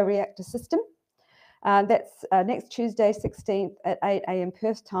composting bioreactor system. That's next Tuesday, 16th at 8 a.m.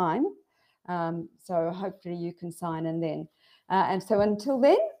 Perth time. So hopefully you can sign in then. And so until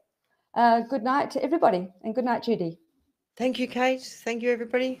then, good night to everybody, and good night, Judy. Thank you, Kate. Thank you,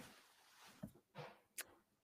 everybody.